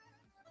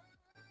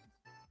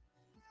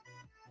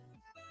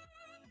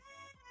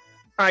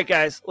 All right,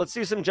 guys, let's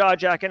do some jaw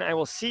jacking. I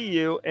will see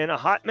you in a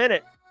hot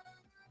minute.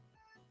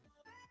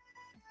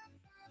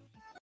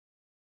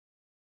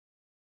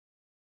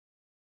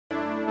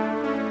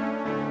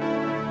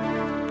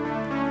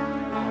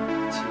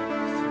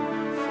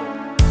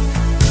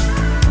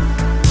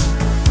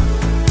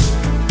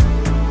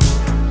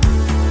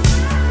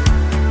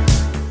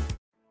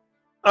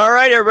 All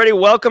right, everybody,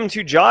 welcome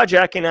to Jaw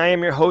Jacking. I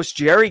am your host,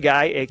 Jerry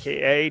Guy,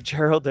 a.k.a.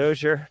 Gerald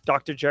Dozier,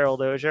 Dr. Gerald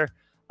Dozier.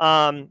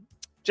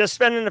 Just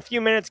spending a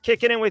few minutes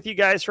kicking in with you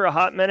guys for a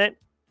hot minute.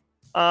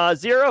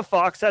 Zero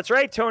Fox, that's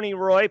right, Tony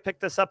Roy picked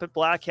this up at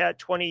Black Hat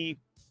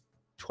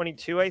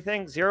 2022, I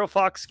think. Zero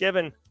Fox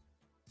Given.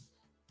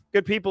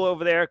 Good people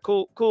over there.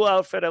 Cool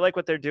outfit. I like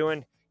what they're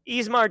doing.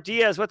 Ismar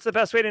Diaz, what's the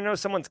best way to know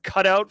someone's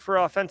cut out for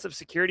offensive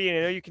security? And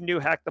I know you can do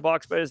hack the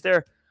box, but is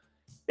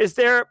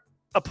there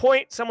a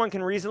point someone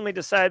can reasonably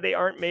decide they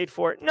aren't made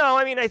for it? No,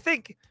 I mean, I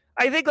think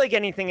like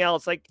anything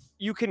else, like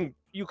you can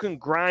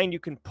grind, you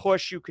can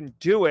push, you can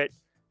do it.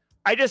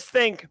 I just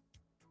think,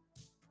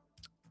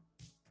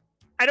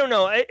 I don't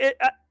know.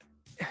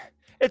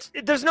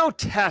 There's no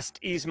test,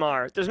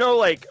 Ismar. There's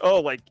no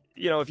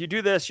if you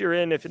do this, you're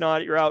in. If you're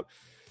not, you're out.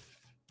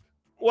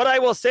 What I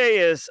will say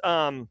is,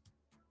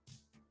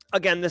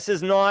 again, this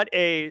is not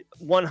a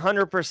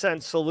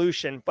 100%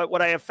 solution, but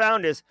what I have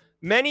found is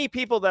many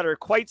people that are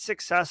quite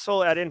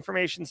successful at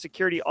information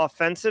security,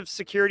 offensive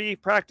security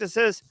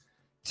practices,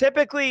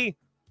 typically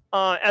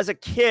as a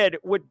kid,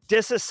 would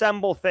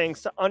disassemble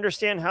things to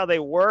understand how they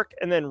work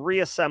and then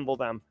reassemble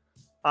them.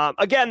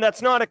 Again,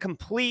 that's not a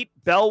complete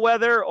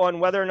bellwether on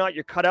whether or not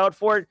you're cut out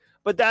for it,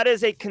 but that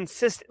is a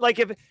consistent, like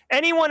if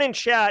anyone in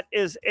chat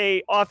is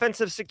a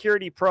offensive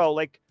security pro,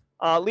 like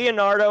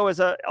Leonardo is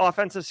an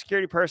offensive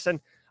security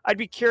person, I'd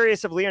be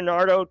curious if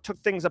Leonardo took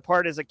things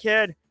apart as a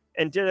kid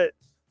and did it.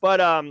 But,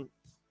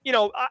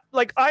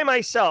 I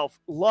myself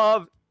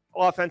love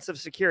offensive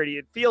security.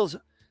 It feels,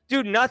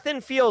 dude,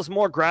 nothing feels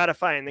more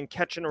gratifying than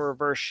catching a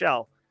reverse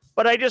shell,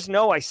 but I just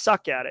know I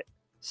suck at it.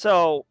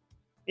 So,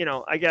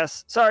 I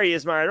guess, sorry,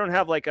 Ismar, I don't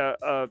have like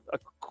a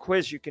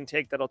quiz you can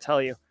take that'll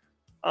tell you.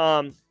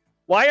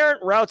 Why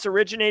aren't routes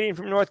originating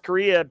from North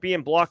Korea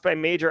being blocked by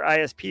major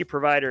ISP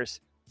providers?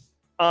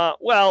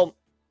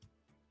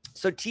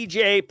 So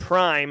TJ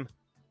Prime,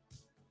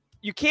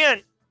 you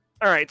can't.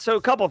 All right. So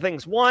a couple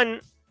things.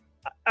 One,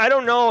 I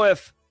don't know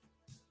if.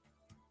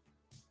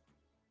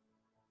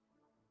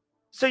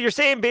 So you're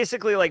saying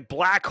basically like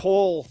black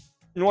hole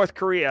North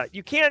Korea.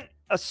 You can't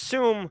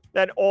assume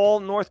that all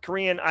North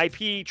Korean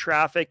IP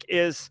traffic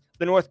is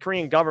the North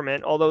Korean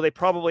government, although they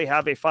probably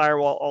have a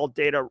firewall all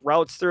data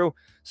routes through.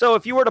 So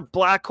if you were to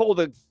black hole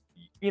the,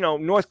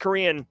 North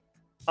Korean,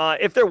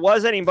 if there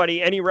was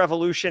any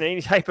revolution,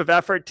 any type of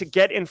effort to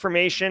get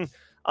information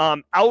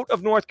out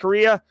of North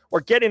Korea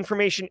or get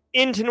information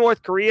into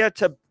North Korea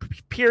to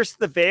pierce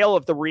the veil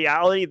of the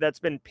reality that's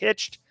been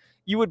pitched,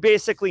 you would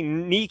basically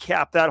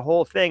kneecap that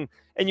whole thing,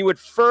 and you would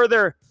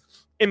further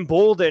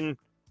embolden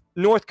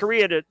North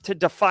Korea to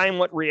define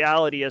what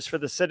reality is for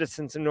the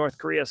citizens in North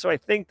Korea. So I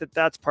think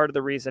that's part of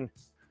the reason.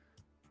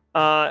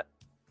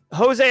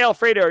 Jose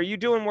Alfredo, are you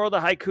doing World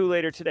of Haiku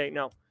later today?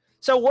 No.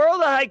 So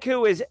World of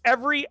Haiku is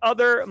every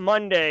other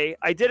Monday.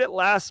 I did it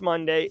last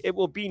Monday. It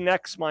will be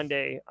next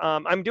Monday.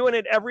 I'm doing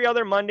it every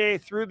other Monday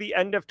through the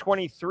end of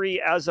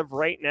 23 as of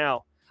right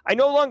now. I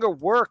no longer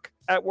work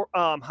at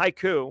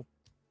Haiku,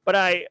 but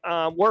I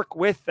work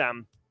with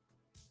them.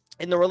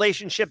 And the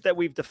relationship that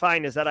we've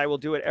defined is that I will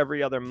do it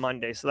every other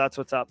Monday. So that's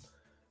what's up.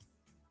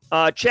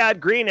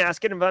 Chad Green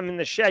asking if I'm in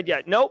the shed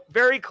yet. Nope,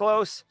 very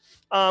close.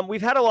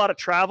 We've had a lot of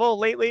travel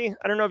lately.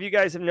 I don't know if you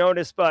guys have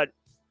noticed, but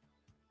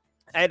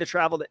I had to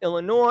travel to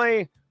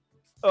Illinois.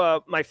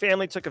 My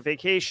family took a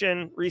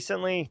vacation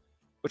recently,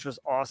 which was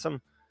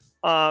awesome.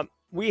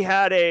 We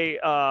had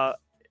a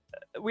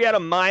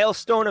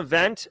milestone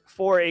event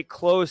for a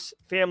close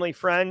family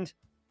friend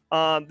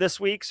this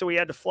week, so we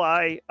had to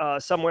fly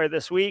somewhere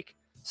this week.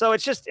 So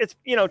it's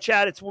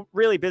Chad, it's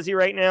really busy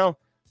right now,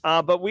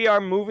 but we are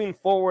moving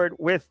forward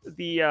with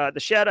the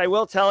shed. I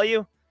will tell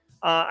you,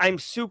 I'm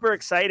super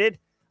excited.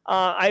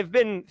 I've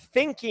been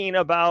thinking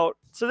about,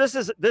 so this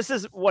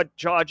is what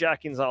jaw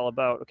jacking is all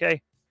about.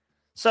 Okay.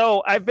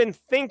 So I've been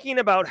thinking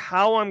about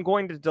how I'm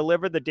going to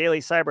deliver the daily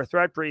cyber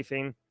threat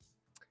briefing,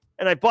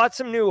 and I bought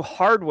some new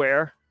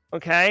hardware.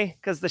 Okay.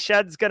 Cause the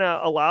shed's going to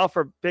allow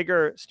for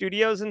bigger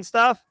studios and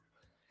stuff.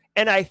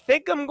 And I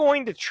think I'm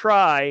going to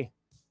try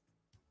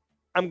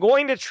a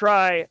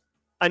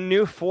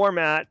new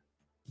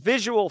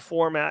visual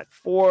format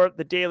for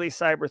the daily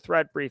cyber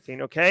threat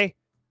briefing. Okay.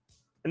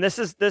 And this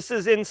is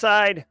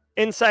insider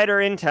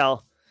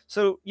intel.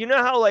 So you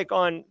know how like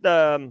on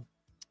the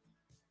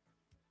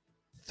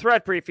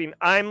threat briefing,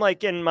 I'm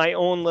like in my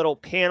own little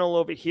panel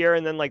over here,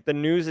 and then like the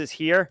news is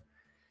here.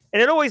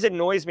 And it always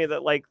annoys me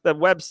that like the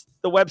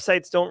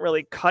websites don't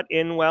really cut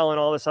in well and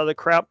all this other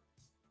crap.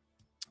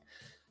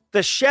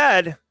 The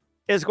shed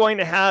is going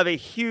to have a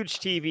huge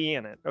TV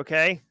in it.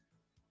 Okay.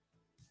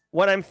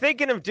 What I'm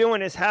thinking of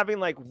doing is having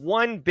like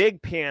one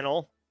big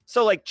panel.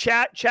 So like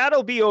chat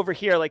will be over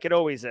here like it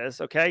always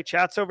is. Okay.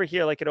 Chat's over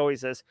here like it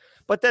always is.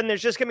 But then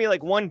there's just going to be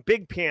like one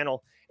big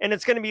panel, and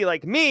it's going to be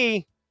like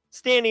me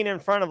standing in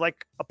front of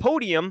like a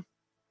podium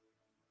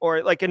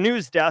or like a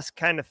news desk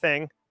kind of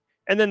thing.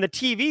 And then the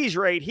TV's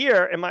right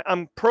here, and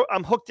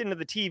I'm hooked into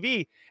the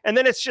TV. And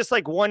then it's just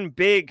like one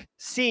big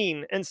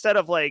scene instead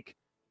of like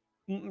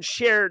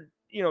shared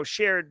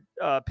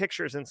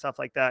pictures and stuff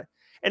like that.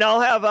 And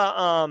I'll have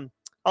a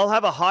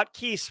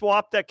hotkey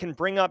swap that can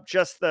bring up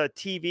just the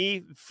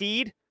TV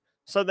feed.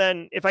 So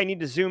then if I need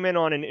to zoom in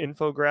on an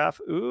infograph.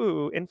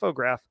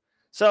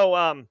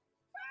 So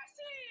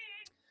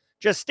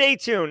just stay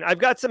tuned. I've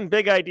got some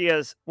big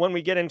ideas when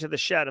we get into the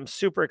shed. I'm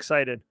super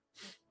excited.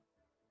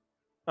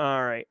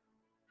 All right.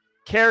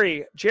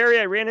 Jerry,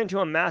 I ran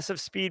into a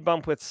massive speed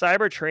bump with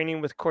cyber training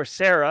with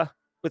Coursera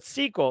with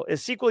SQL.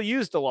 Is SQL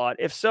used a lot?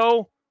 If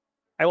so,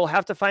 I will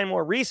have to find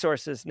more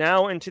resources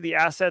now into the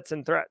assets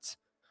and threats.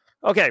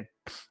 Okay.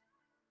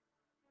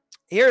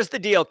 Here's the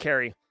deal,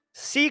 Carrie.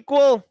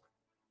 SQL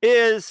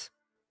is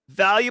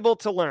valuable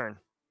to learn.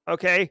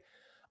 Okay.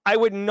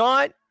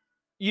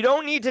 You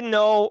don't need to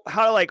know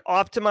how to like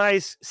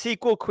optimize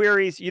SQL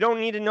queries. You don't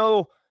need to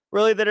know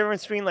really the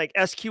difference between like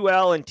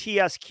SQL and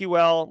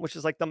TSQL, which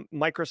is like the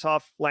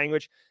Microsoft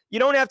language. You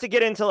don't have to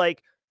get into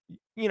like,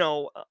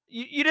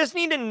 you just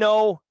need to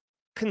know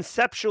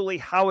conceptually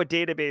how a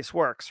database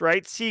works,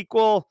 right?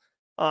 SQL,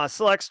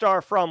 select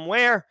star from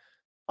where,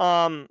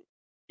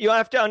 You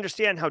have to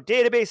understand how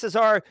databases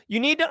are. You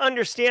need to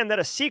understand that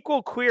a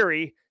SQL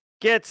query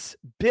gets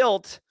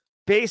built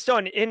based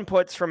on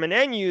inputs from an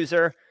end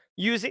user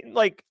using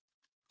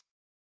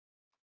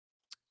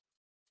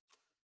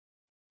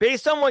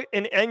based on what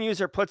an end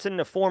user puts in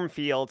the form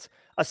fields.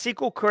 A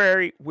SQL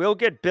query will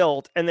get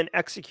built and then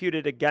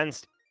executed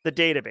against the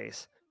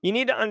database. You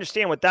need to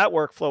understand what that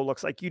workflow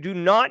looks like. You do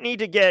not need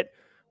to get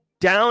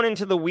down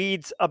into the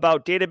weeds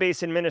about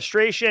database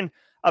administration,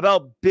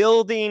 about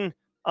building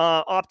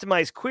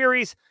optimized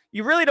queries.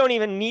 You really don't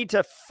even need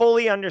to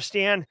fully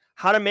understand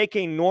how to make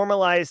a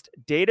normalized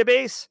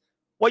database.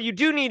 What you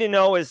do need to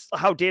know is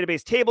how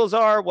database tables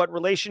are, what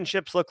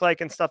relationships look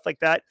like, and stuff like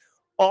that.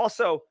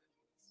 Also,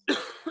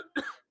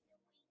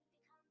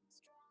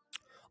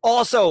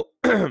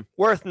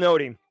 worth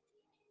noting,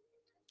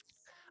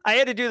 I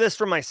had to do this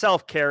for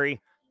myself, Carrie.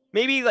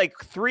 Maybe like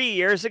 3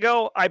 years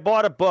ago, I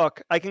bought a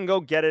book. I can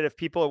go get it if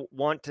people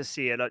want to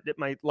see it.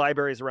 My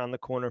library is around the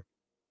corner.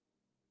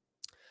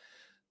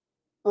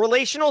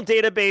 Relational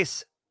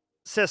database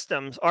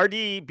systems,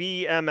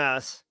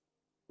 RDBMS,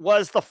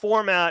 was the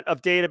format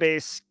of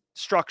database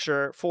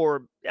structure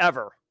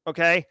forever.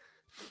 Okay.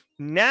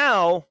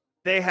 Now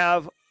they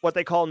have what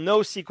they call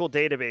NoSQL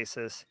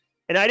databases.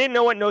 And I didn't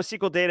know what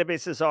NoSQL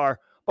databases are,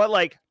 but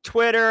like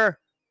Twitter,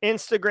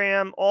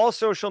 Instagram, all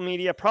social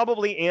media,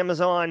 probably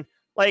Amazon,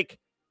 like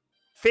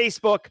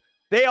Facebook,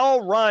 they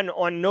all run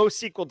on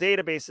NoSQL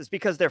databases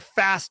because they're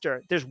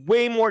faster. There's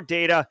way more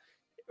data.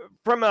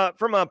 From a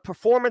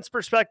performance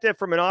perspective,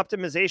 from an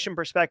optimization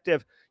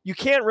perspective, you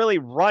can't really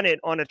run it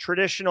on a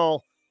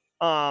traditional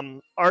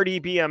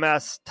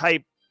RDBMS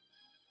type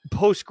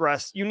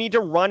Postgres. You need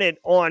to run it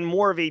on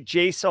more of a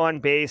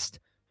JSON based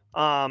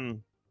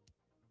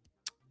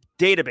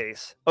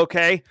database.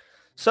 Okay.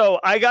 So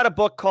I got a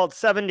book called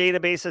 7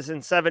 Databases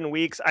in 7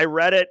 Weeks. I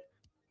read it.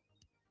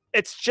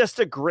 It's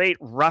just a great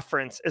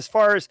reference as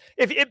far as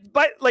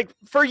but like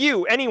for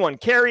you, anyone,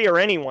 Carrie or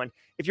anyone,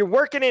 if you're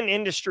working in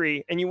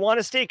industry and you want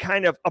to stay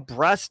kind of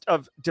abreast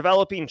of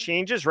developing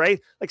changes, right?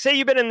 Like say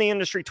you've been in the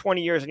industry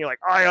 20 years and you're like,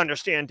 I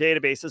understand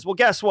databases. Well,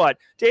 guess what?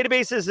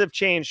 Databases have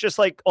changed just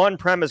like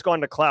on-prem has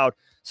gone to cloud.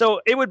 So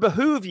it would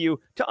behoove you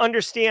to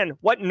understand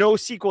what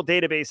NoSQL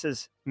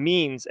databases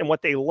means and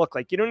what they look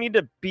like. You don't need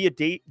to be a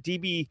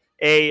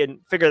DBA and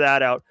figure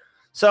that out.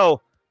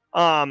 So,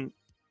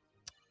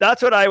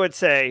 that's what I would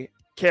say,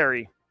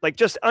 Carrie. Like,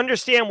 just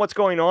understand what's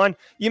going on.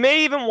 You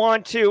may even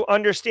want to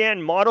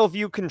understand model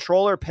view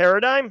controller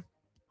paradigm.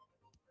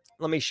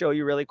 Let me show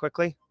you really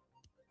quickly.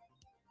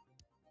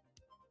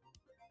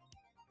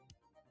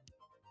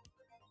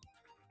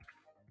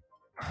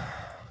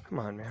 Come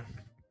on, man.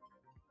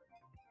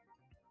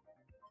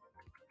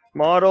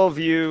 Model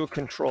view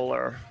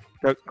controller.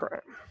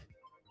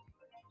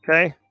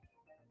 Okay.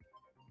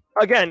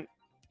 Again,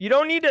 you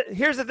don't need to.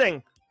 Here's the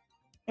thing.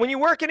 When you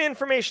work in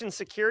information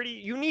security,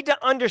 you need to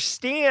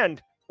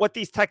understand what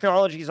these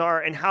technologies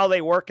are and how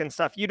they work and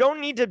stuff. You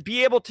don't need to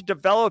be able to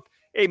develop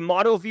a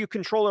model view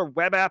controller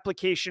web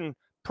application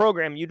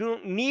program. You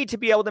don't need to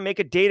be able to make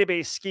a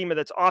database schema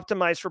that's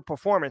optimized for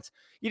performance.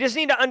 You just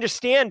need to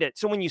understand it.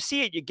 So when you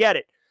see it, you get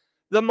it.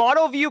 The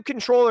model view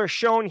controller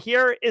shown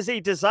here is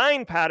a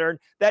design pattern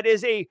that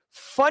is a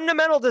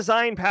fundamental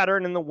design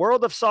pattern in the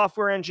world of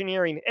software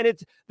engineering. And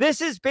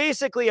this is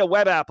basically a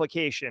web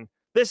application.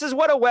 This is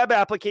what a web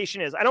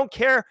application is. I don't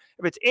care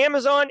if it's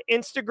Amazon,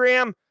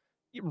 Instagram,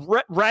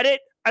 Reddit.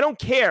 I don't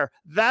care.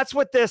 That's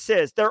what this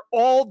is. They're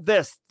all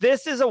this.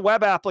 This is a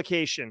web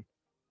application.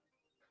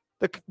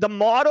 The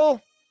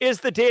model is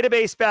the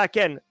database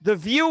backend. The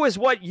view is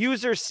what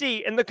users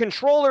see, and the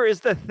controller is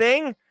the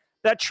thing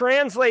that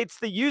translates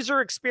the user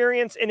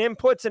experience and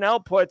inputs and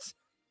outputs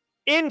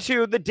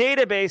into the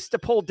database to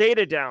pull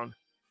data down,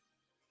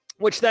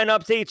 which then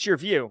updates your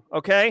view.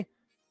 Okay?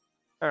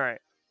 All right.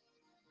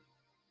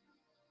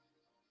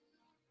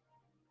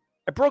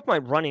 I broke my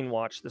running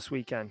watch this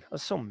weekend. I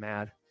was so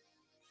mad.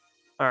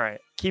 All right,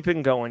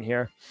 keeping going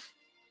here.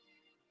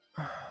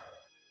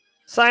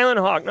 Silent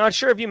Hawk, not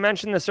sure if you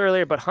mentioned this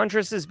earlier, but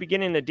Huntress is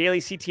beginning a daily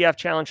CTF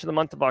challenge for the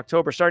month of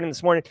October, starting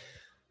this morning.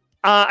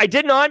 I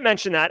did not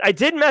mention that. I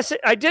did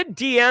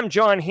DM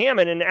John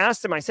Hammond and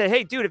asked him, I said,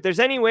 hey, dude, if there's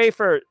any way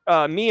for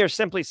me or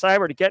Simply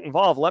Cyber to get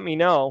involved, let me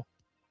know.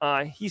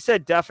 He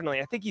said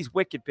definitely. I think he's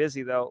wicked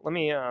busy, though. Let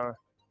me, I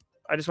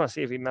just want to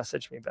see if he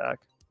messaged me back.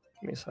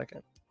 Give me a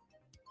second.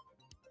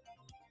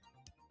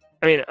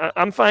 I mean,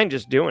 I'm fine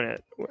just doing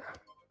it.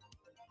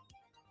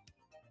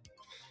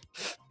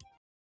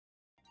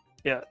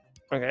 Yeah.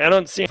 Okay. I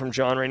don't see it from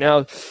John right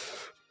now.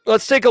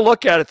 Let's take a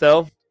look at it,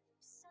 though.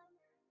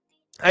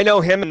 I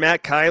know him and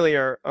Matt Kiley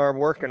are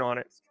working on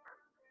it.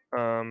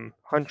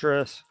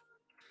 Huntress,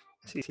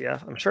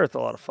 CTF. I'm sure it's a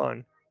lot of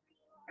fun.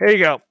 Here you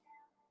go.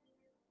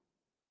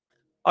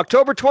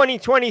 October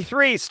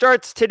 2023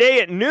 starts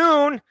today at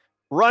noon,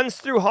 runs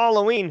through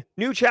Halloween.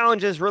 New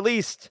challenges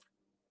released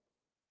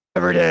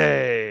every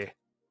day.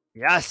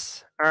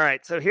 Yes. All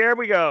right. So here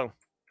we go.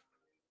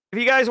 If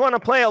you guys want to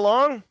play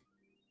along,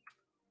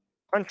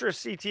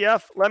 Huntress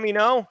CTF, let me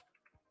know.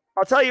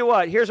 I'll tell you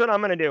what. Here's what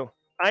I'm going to do.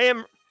 I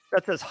am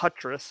That says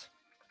Huttress.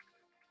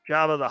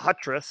 Java the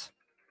Huttress.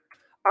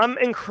 I'm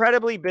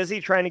incredibly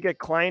busy trying to get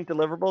client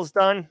deliverables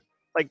done.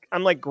 Like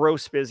I'm like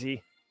gross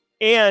busy.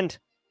 And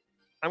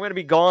I'm going to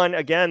be gone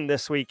again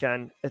this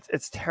weekend.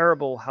 It's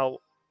terrible how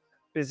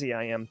busy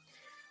I am.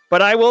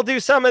 But I will do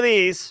some of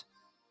these.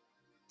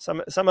 Some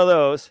of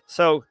those.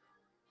 So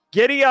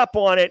giddy up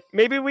on it.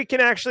 Maybe we can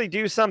actually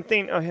do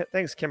something. Oh,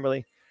 thanks,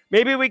 Kimberly.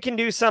 Maybe we can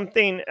do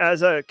something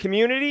as a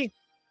community.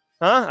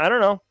 Huh? I don't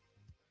know.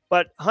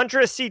 But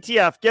Huntress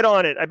CTF, get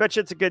on it. I bet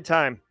you it's a good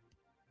time.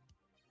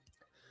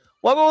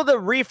 What will the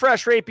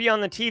refresh rate be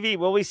on the TV?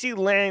 Will we see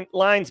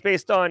lines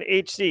based on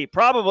HC?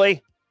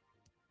 Probably.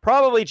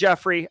 Probably,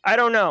 Jeffrey. I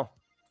don't know.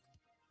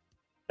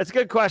 That's a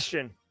good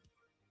question.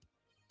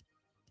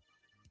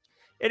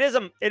 It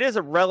is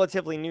a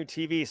relatively new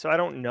TV, so I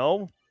don't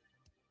know.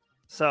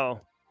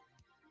 So,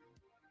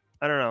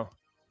 I don't know.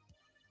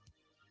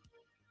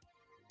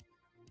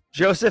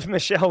 Joseph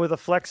Michelle with a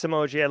flex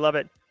emoji. I love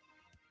it.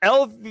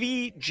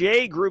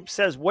 LVJ Group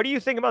says, what do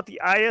you think about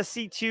the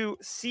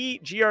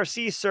ISC2C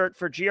GRC cert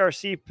for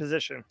GRC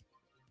position?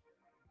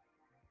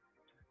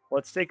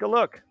 Let's take a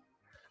look.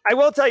 I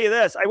will tell you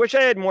this. I wish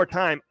I had more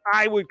time.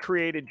 I would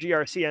create a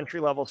GRC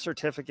entry-level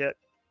certificate,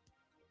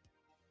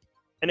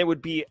 and it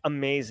would be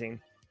amazing.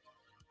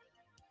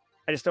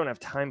 I just don't have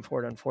time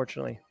for it,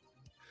 unfortunately.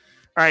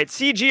 All right,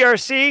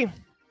 CGRC. I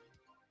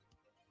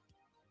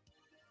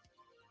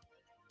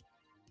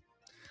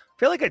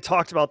feel like I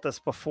talked about this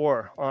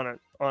before on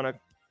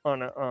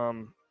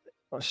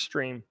a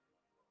stream.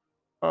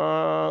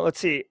 Let's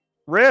see.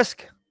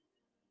 Risk,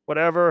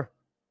 whatever.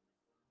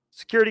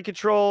 Security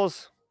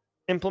controls,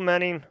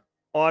 implementing,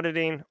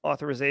 auditing,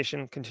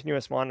 authorization,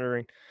 continuous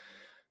monitoring.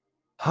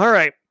 All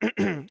right.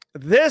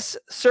 This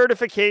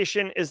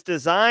certification is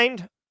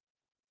designed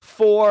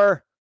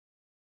for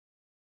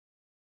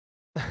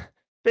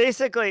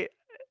basically,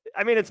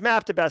 I mean, it's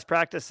mapped to best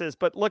practices,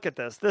 but look at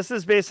this. This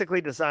is basically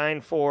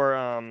designed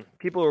for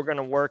people who are going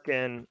to work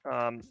in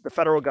the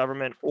federal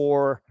government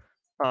or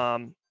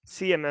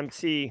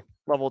CMMC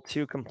level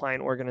 2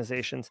 compliant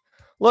organizations.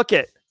 Look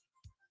at.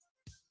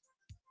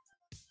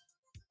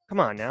 Come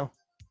on now.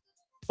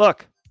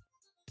 Look.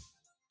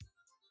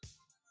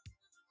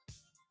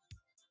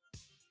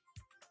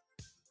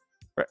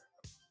 Is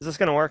this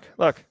going to work?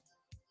 Look.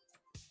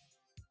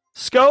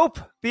 Scope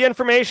the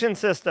information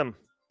system.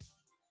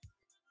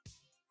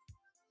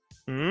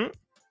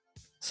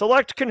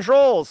 Select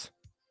controls.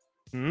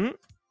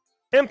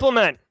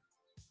 Implement.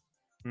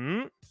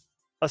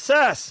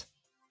 Assess.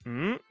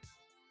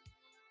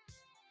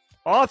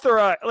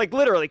 Authorize. Like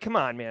literally, come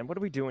on, man. What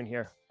are we doing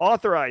here?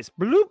 Authorize.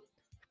 Bloop.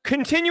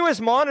 Continuous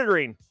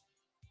monitoring.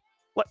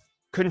 What?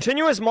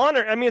 Continuous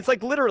monitor. I mean, it's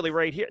like literally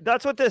right here.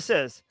 That's what this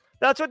is.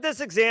 That's what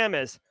this exam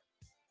is.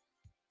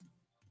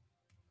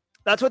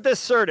 That's what this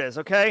cert is,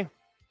 okay?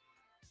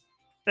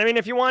 I mean,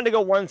 if you wanted to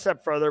go one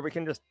step further, we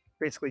can just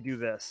basically do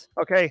this,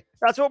 okay?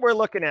 That's what we're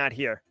looking at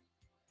here.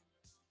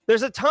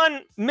 There's a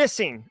ton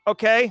missing,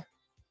 okay?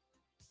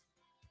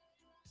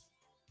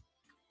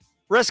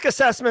 Risk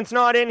assessment's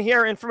not in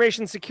here.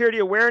 Information security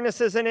awareness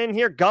isn't in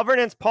here.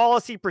 Governance,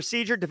 policy,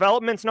 procedure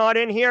development's not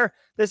in here.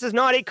 This is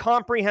not a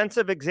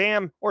comprehensive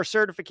exam or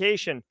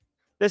certification.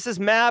 This is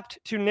mapped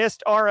to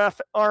NIST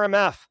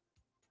RMF.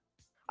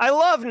 I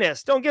love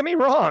NIST, don't get me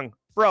wrong,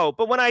 bro.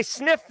 But when I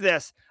sniff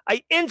this,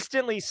 I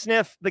instantly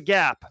sniff the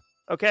gap,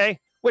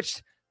 okay?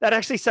 Which, that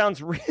actually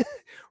sounds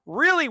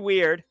really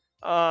weird.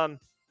 Catch me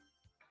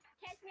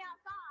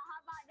outside. How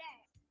about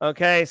that?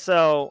 Okay,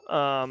 so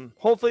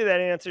hopefully that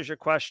answers your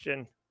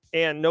question,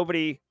 and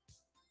nobody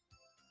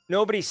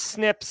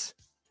snips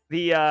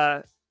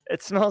the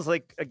it smells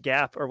like a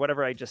gap or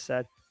whatever I just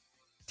said.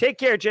 Take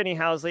care, Jenny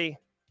Housley.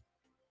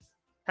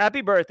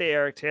 Happy birthday,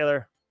 Eric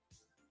Taylor.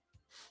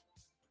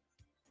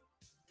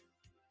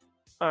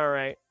 All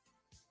right,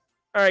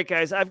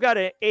 guys, I've got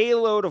a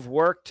load of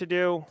work to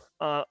do.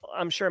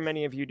 I'm sure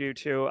many of you do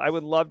too. I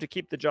would love to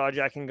keep the jaw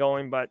jacking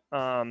going, but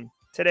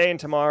today and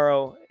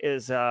tomorrow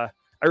is I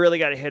really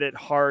got to hit it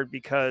hard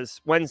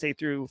because Wednesday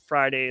through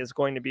Friday is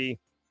going to be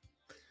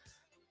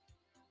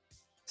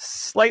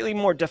slightly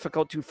more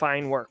difficult to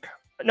find work.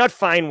 Not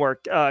find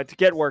work, to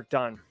get work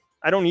done.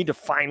 I don't need to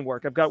find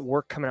work. I've got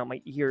work coming out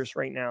my ears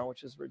right now,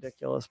 which is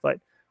ridiculous. But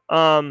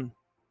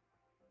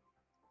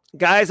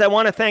guys, I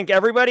want to thank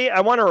everybody.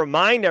 I want to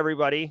remind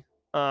everybody.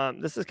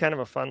 This is kind of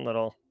a fun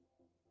little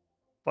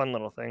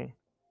thing.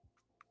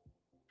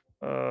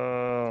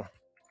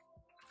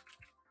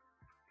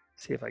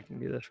 See if I can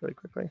do this really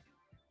quickly.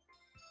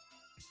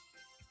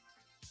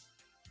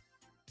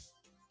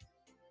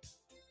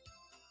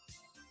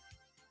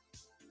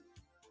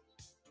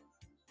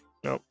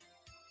 Nope.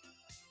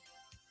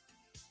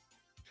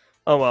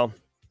 Oh, well.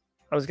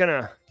 I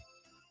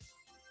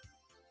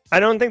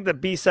don't think the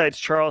B-Sides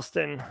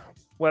Charleston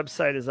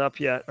website is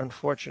up yet,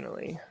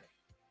 unfortunately.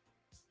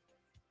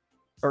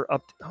 Or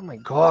up. Oh, my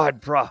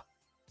God, bruh.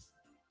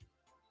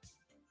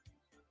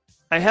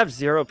 I have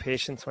zero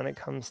patience when it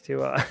comes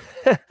to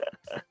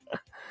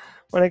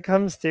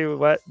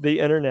the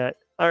internet.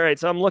 All right,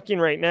 so I'm looking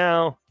right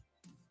now.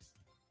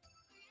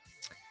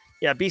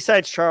 Yeah,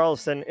 B-Sides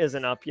Charleston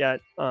isn't up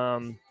yet.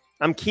 I'm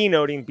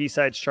keynoting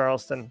B-Sides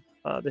Charleston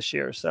this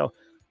year. So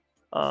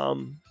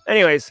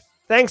anyways,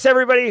 thanks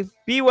everybody.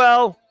 Be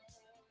well.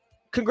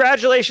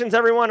 Congratulations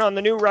everyone on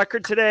the new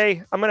record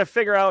today. I'm going to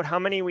figure out how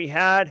many we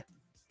had.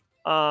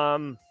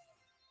 Actually,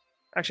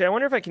 I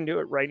wonder if I can do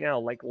it right now,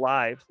 like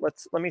live. Let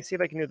me see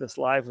if I can do this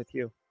live with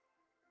you.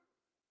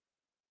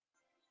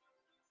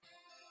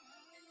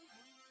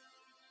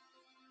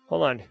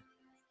 Hold on.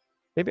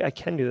 Maybe I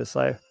can do this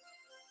live.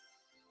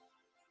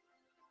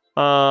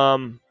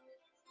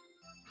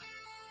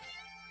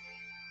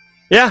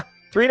 Yeah,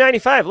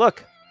 395.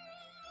 Look.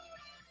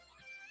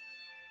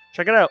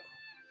 Check it out.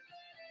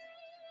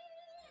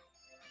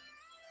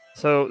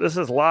 So this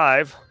is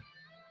live.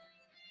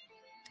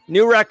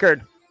 New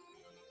record.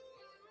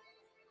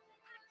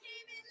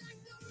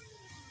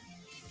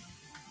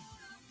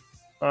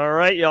 All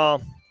right,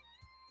 y'all.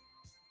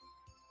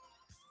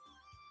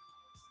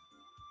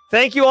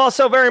 Thank you all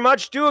so very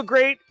much. Do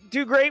great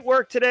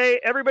work today.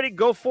 Everybody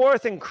go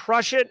forth and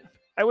crush it.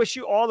 I wish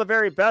you all the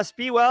very best.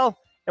 Be well,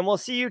 and we'll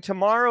see you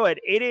tomorrow at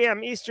 8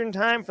 a.m. Eastern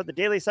Time for the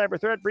Daily Cyber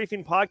Threat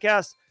Briefing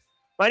Podcast.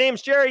 My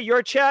name's Jerry,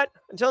 your chat.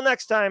 Until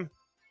next time,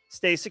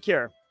 stay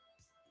secure.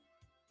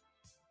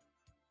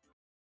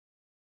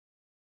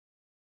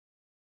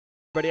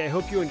 Everybody, I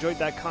hope you enjoyed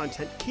that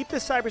content. Keep the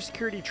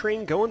cybersecurity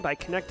train going by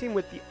connecting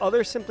with the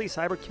other Simply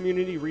Cyber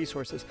community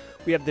resources.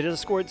 We have the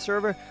Discord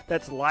server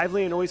that's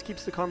lively and always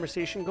keeps the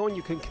conversation going.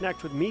 You can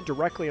connect with me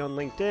directly on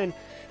LinkedIn.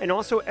 And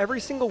also every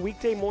single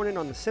weekday morning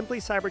on the Simply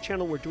Cyber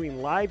channel, we're doing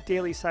live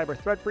daily cyber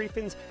threat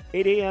briefings,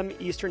 8 a.m.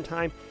 Eastern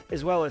Time,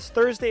 as well as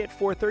Thursday at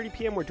 4:30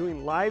 p.m. We're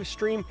doing live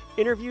stream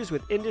interviews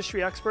with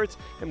industry experts,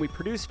 and we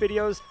produce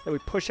videos that we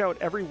push out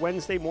every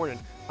Wednesday morning.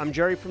 I'm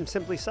Jerry from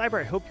Simply Cyber.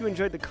 I hope you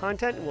enjoyed the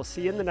content, and we'll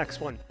see you in the next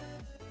one.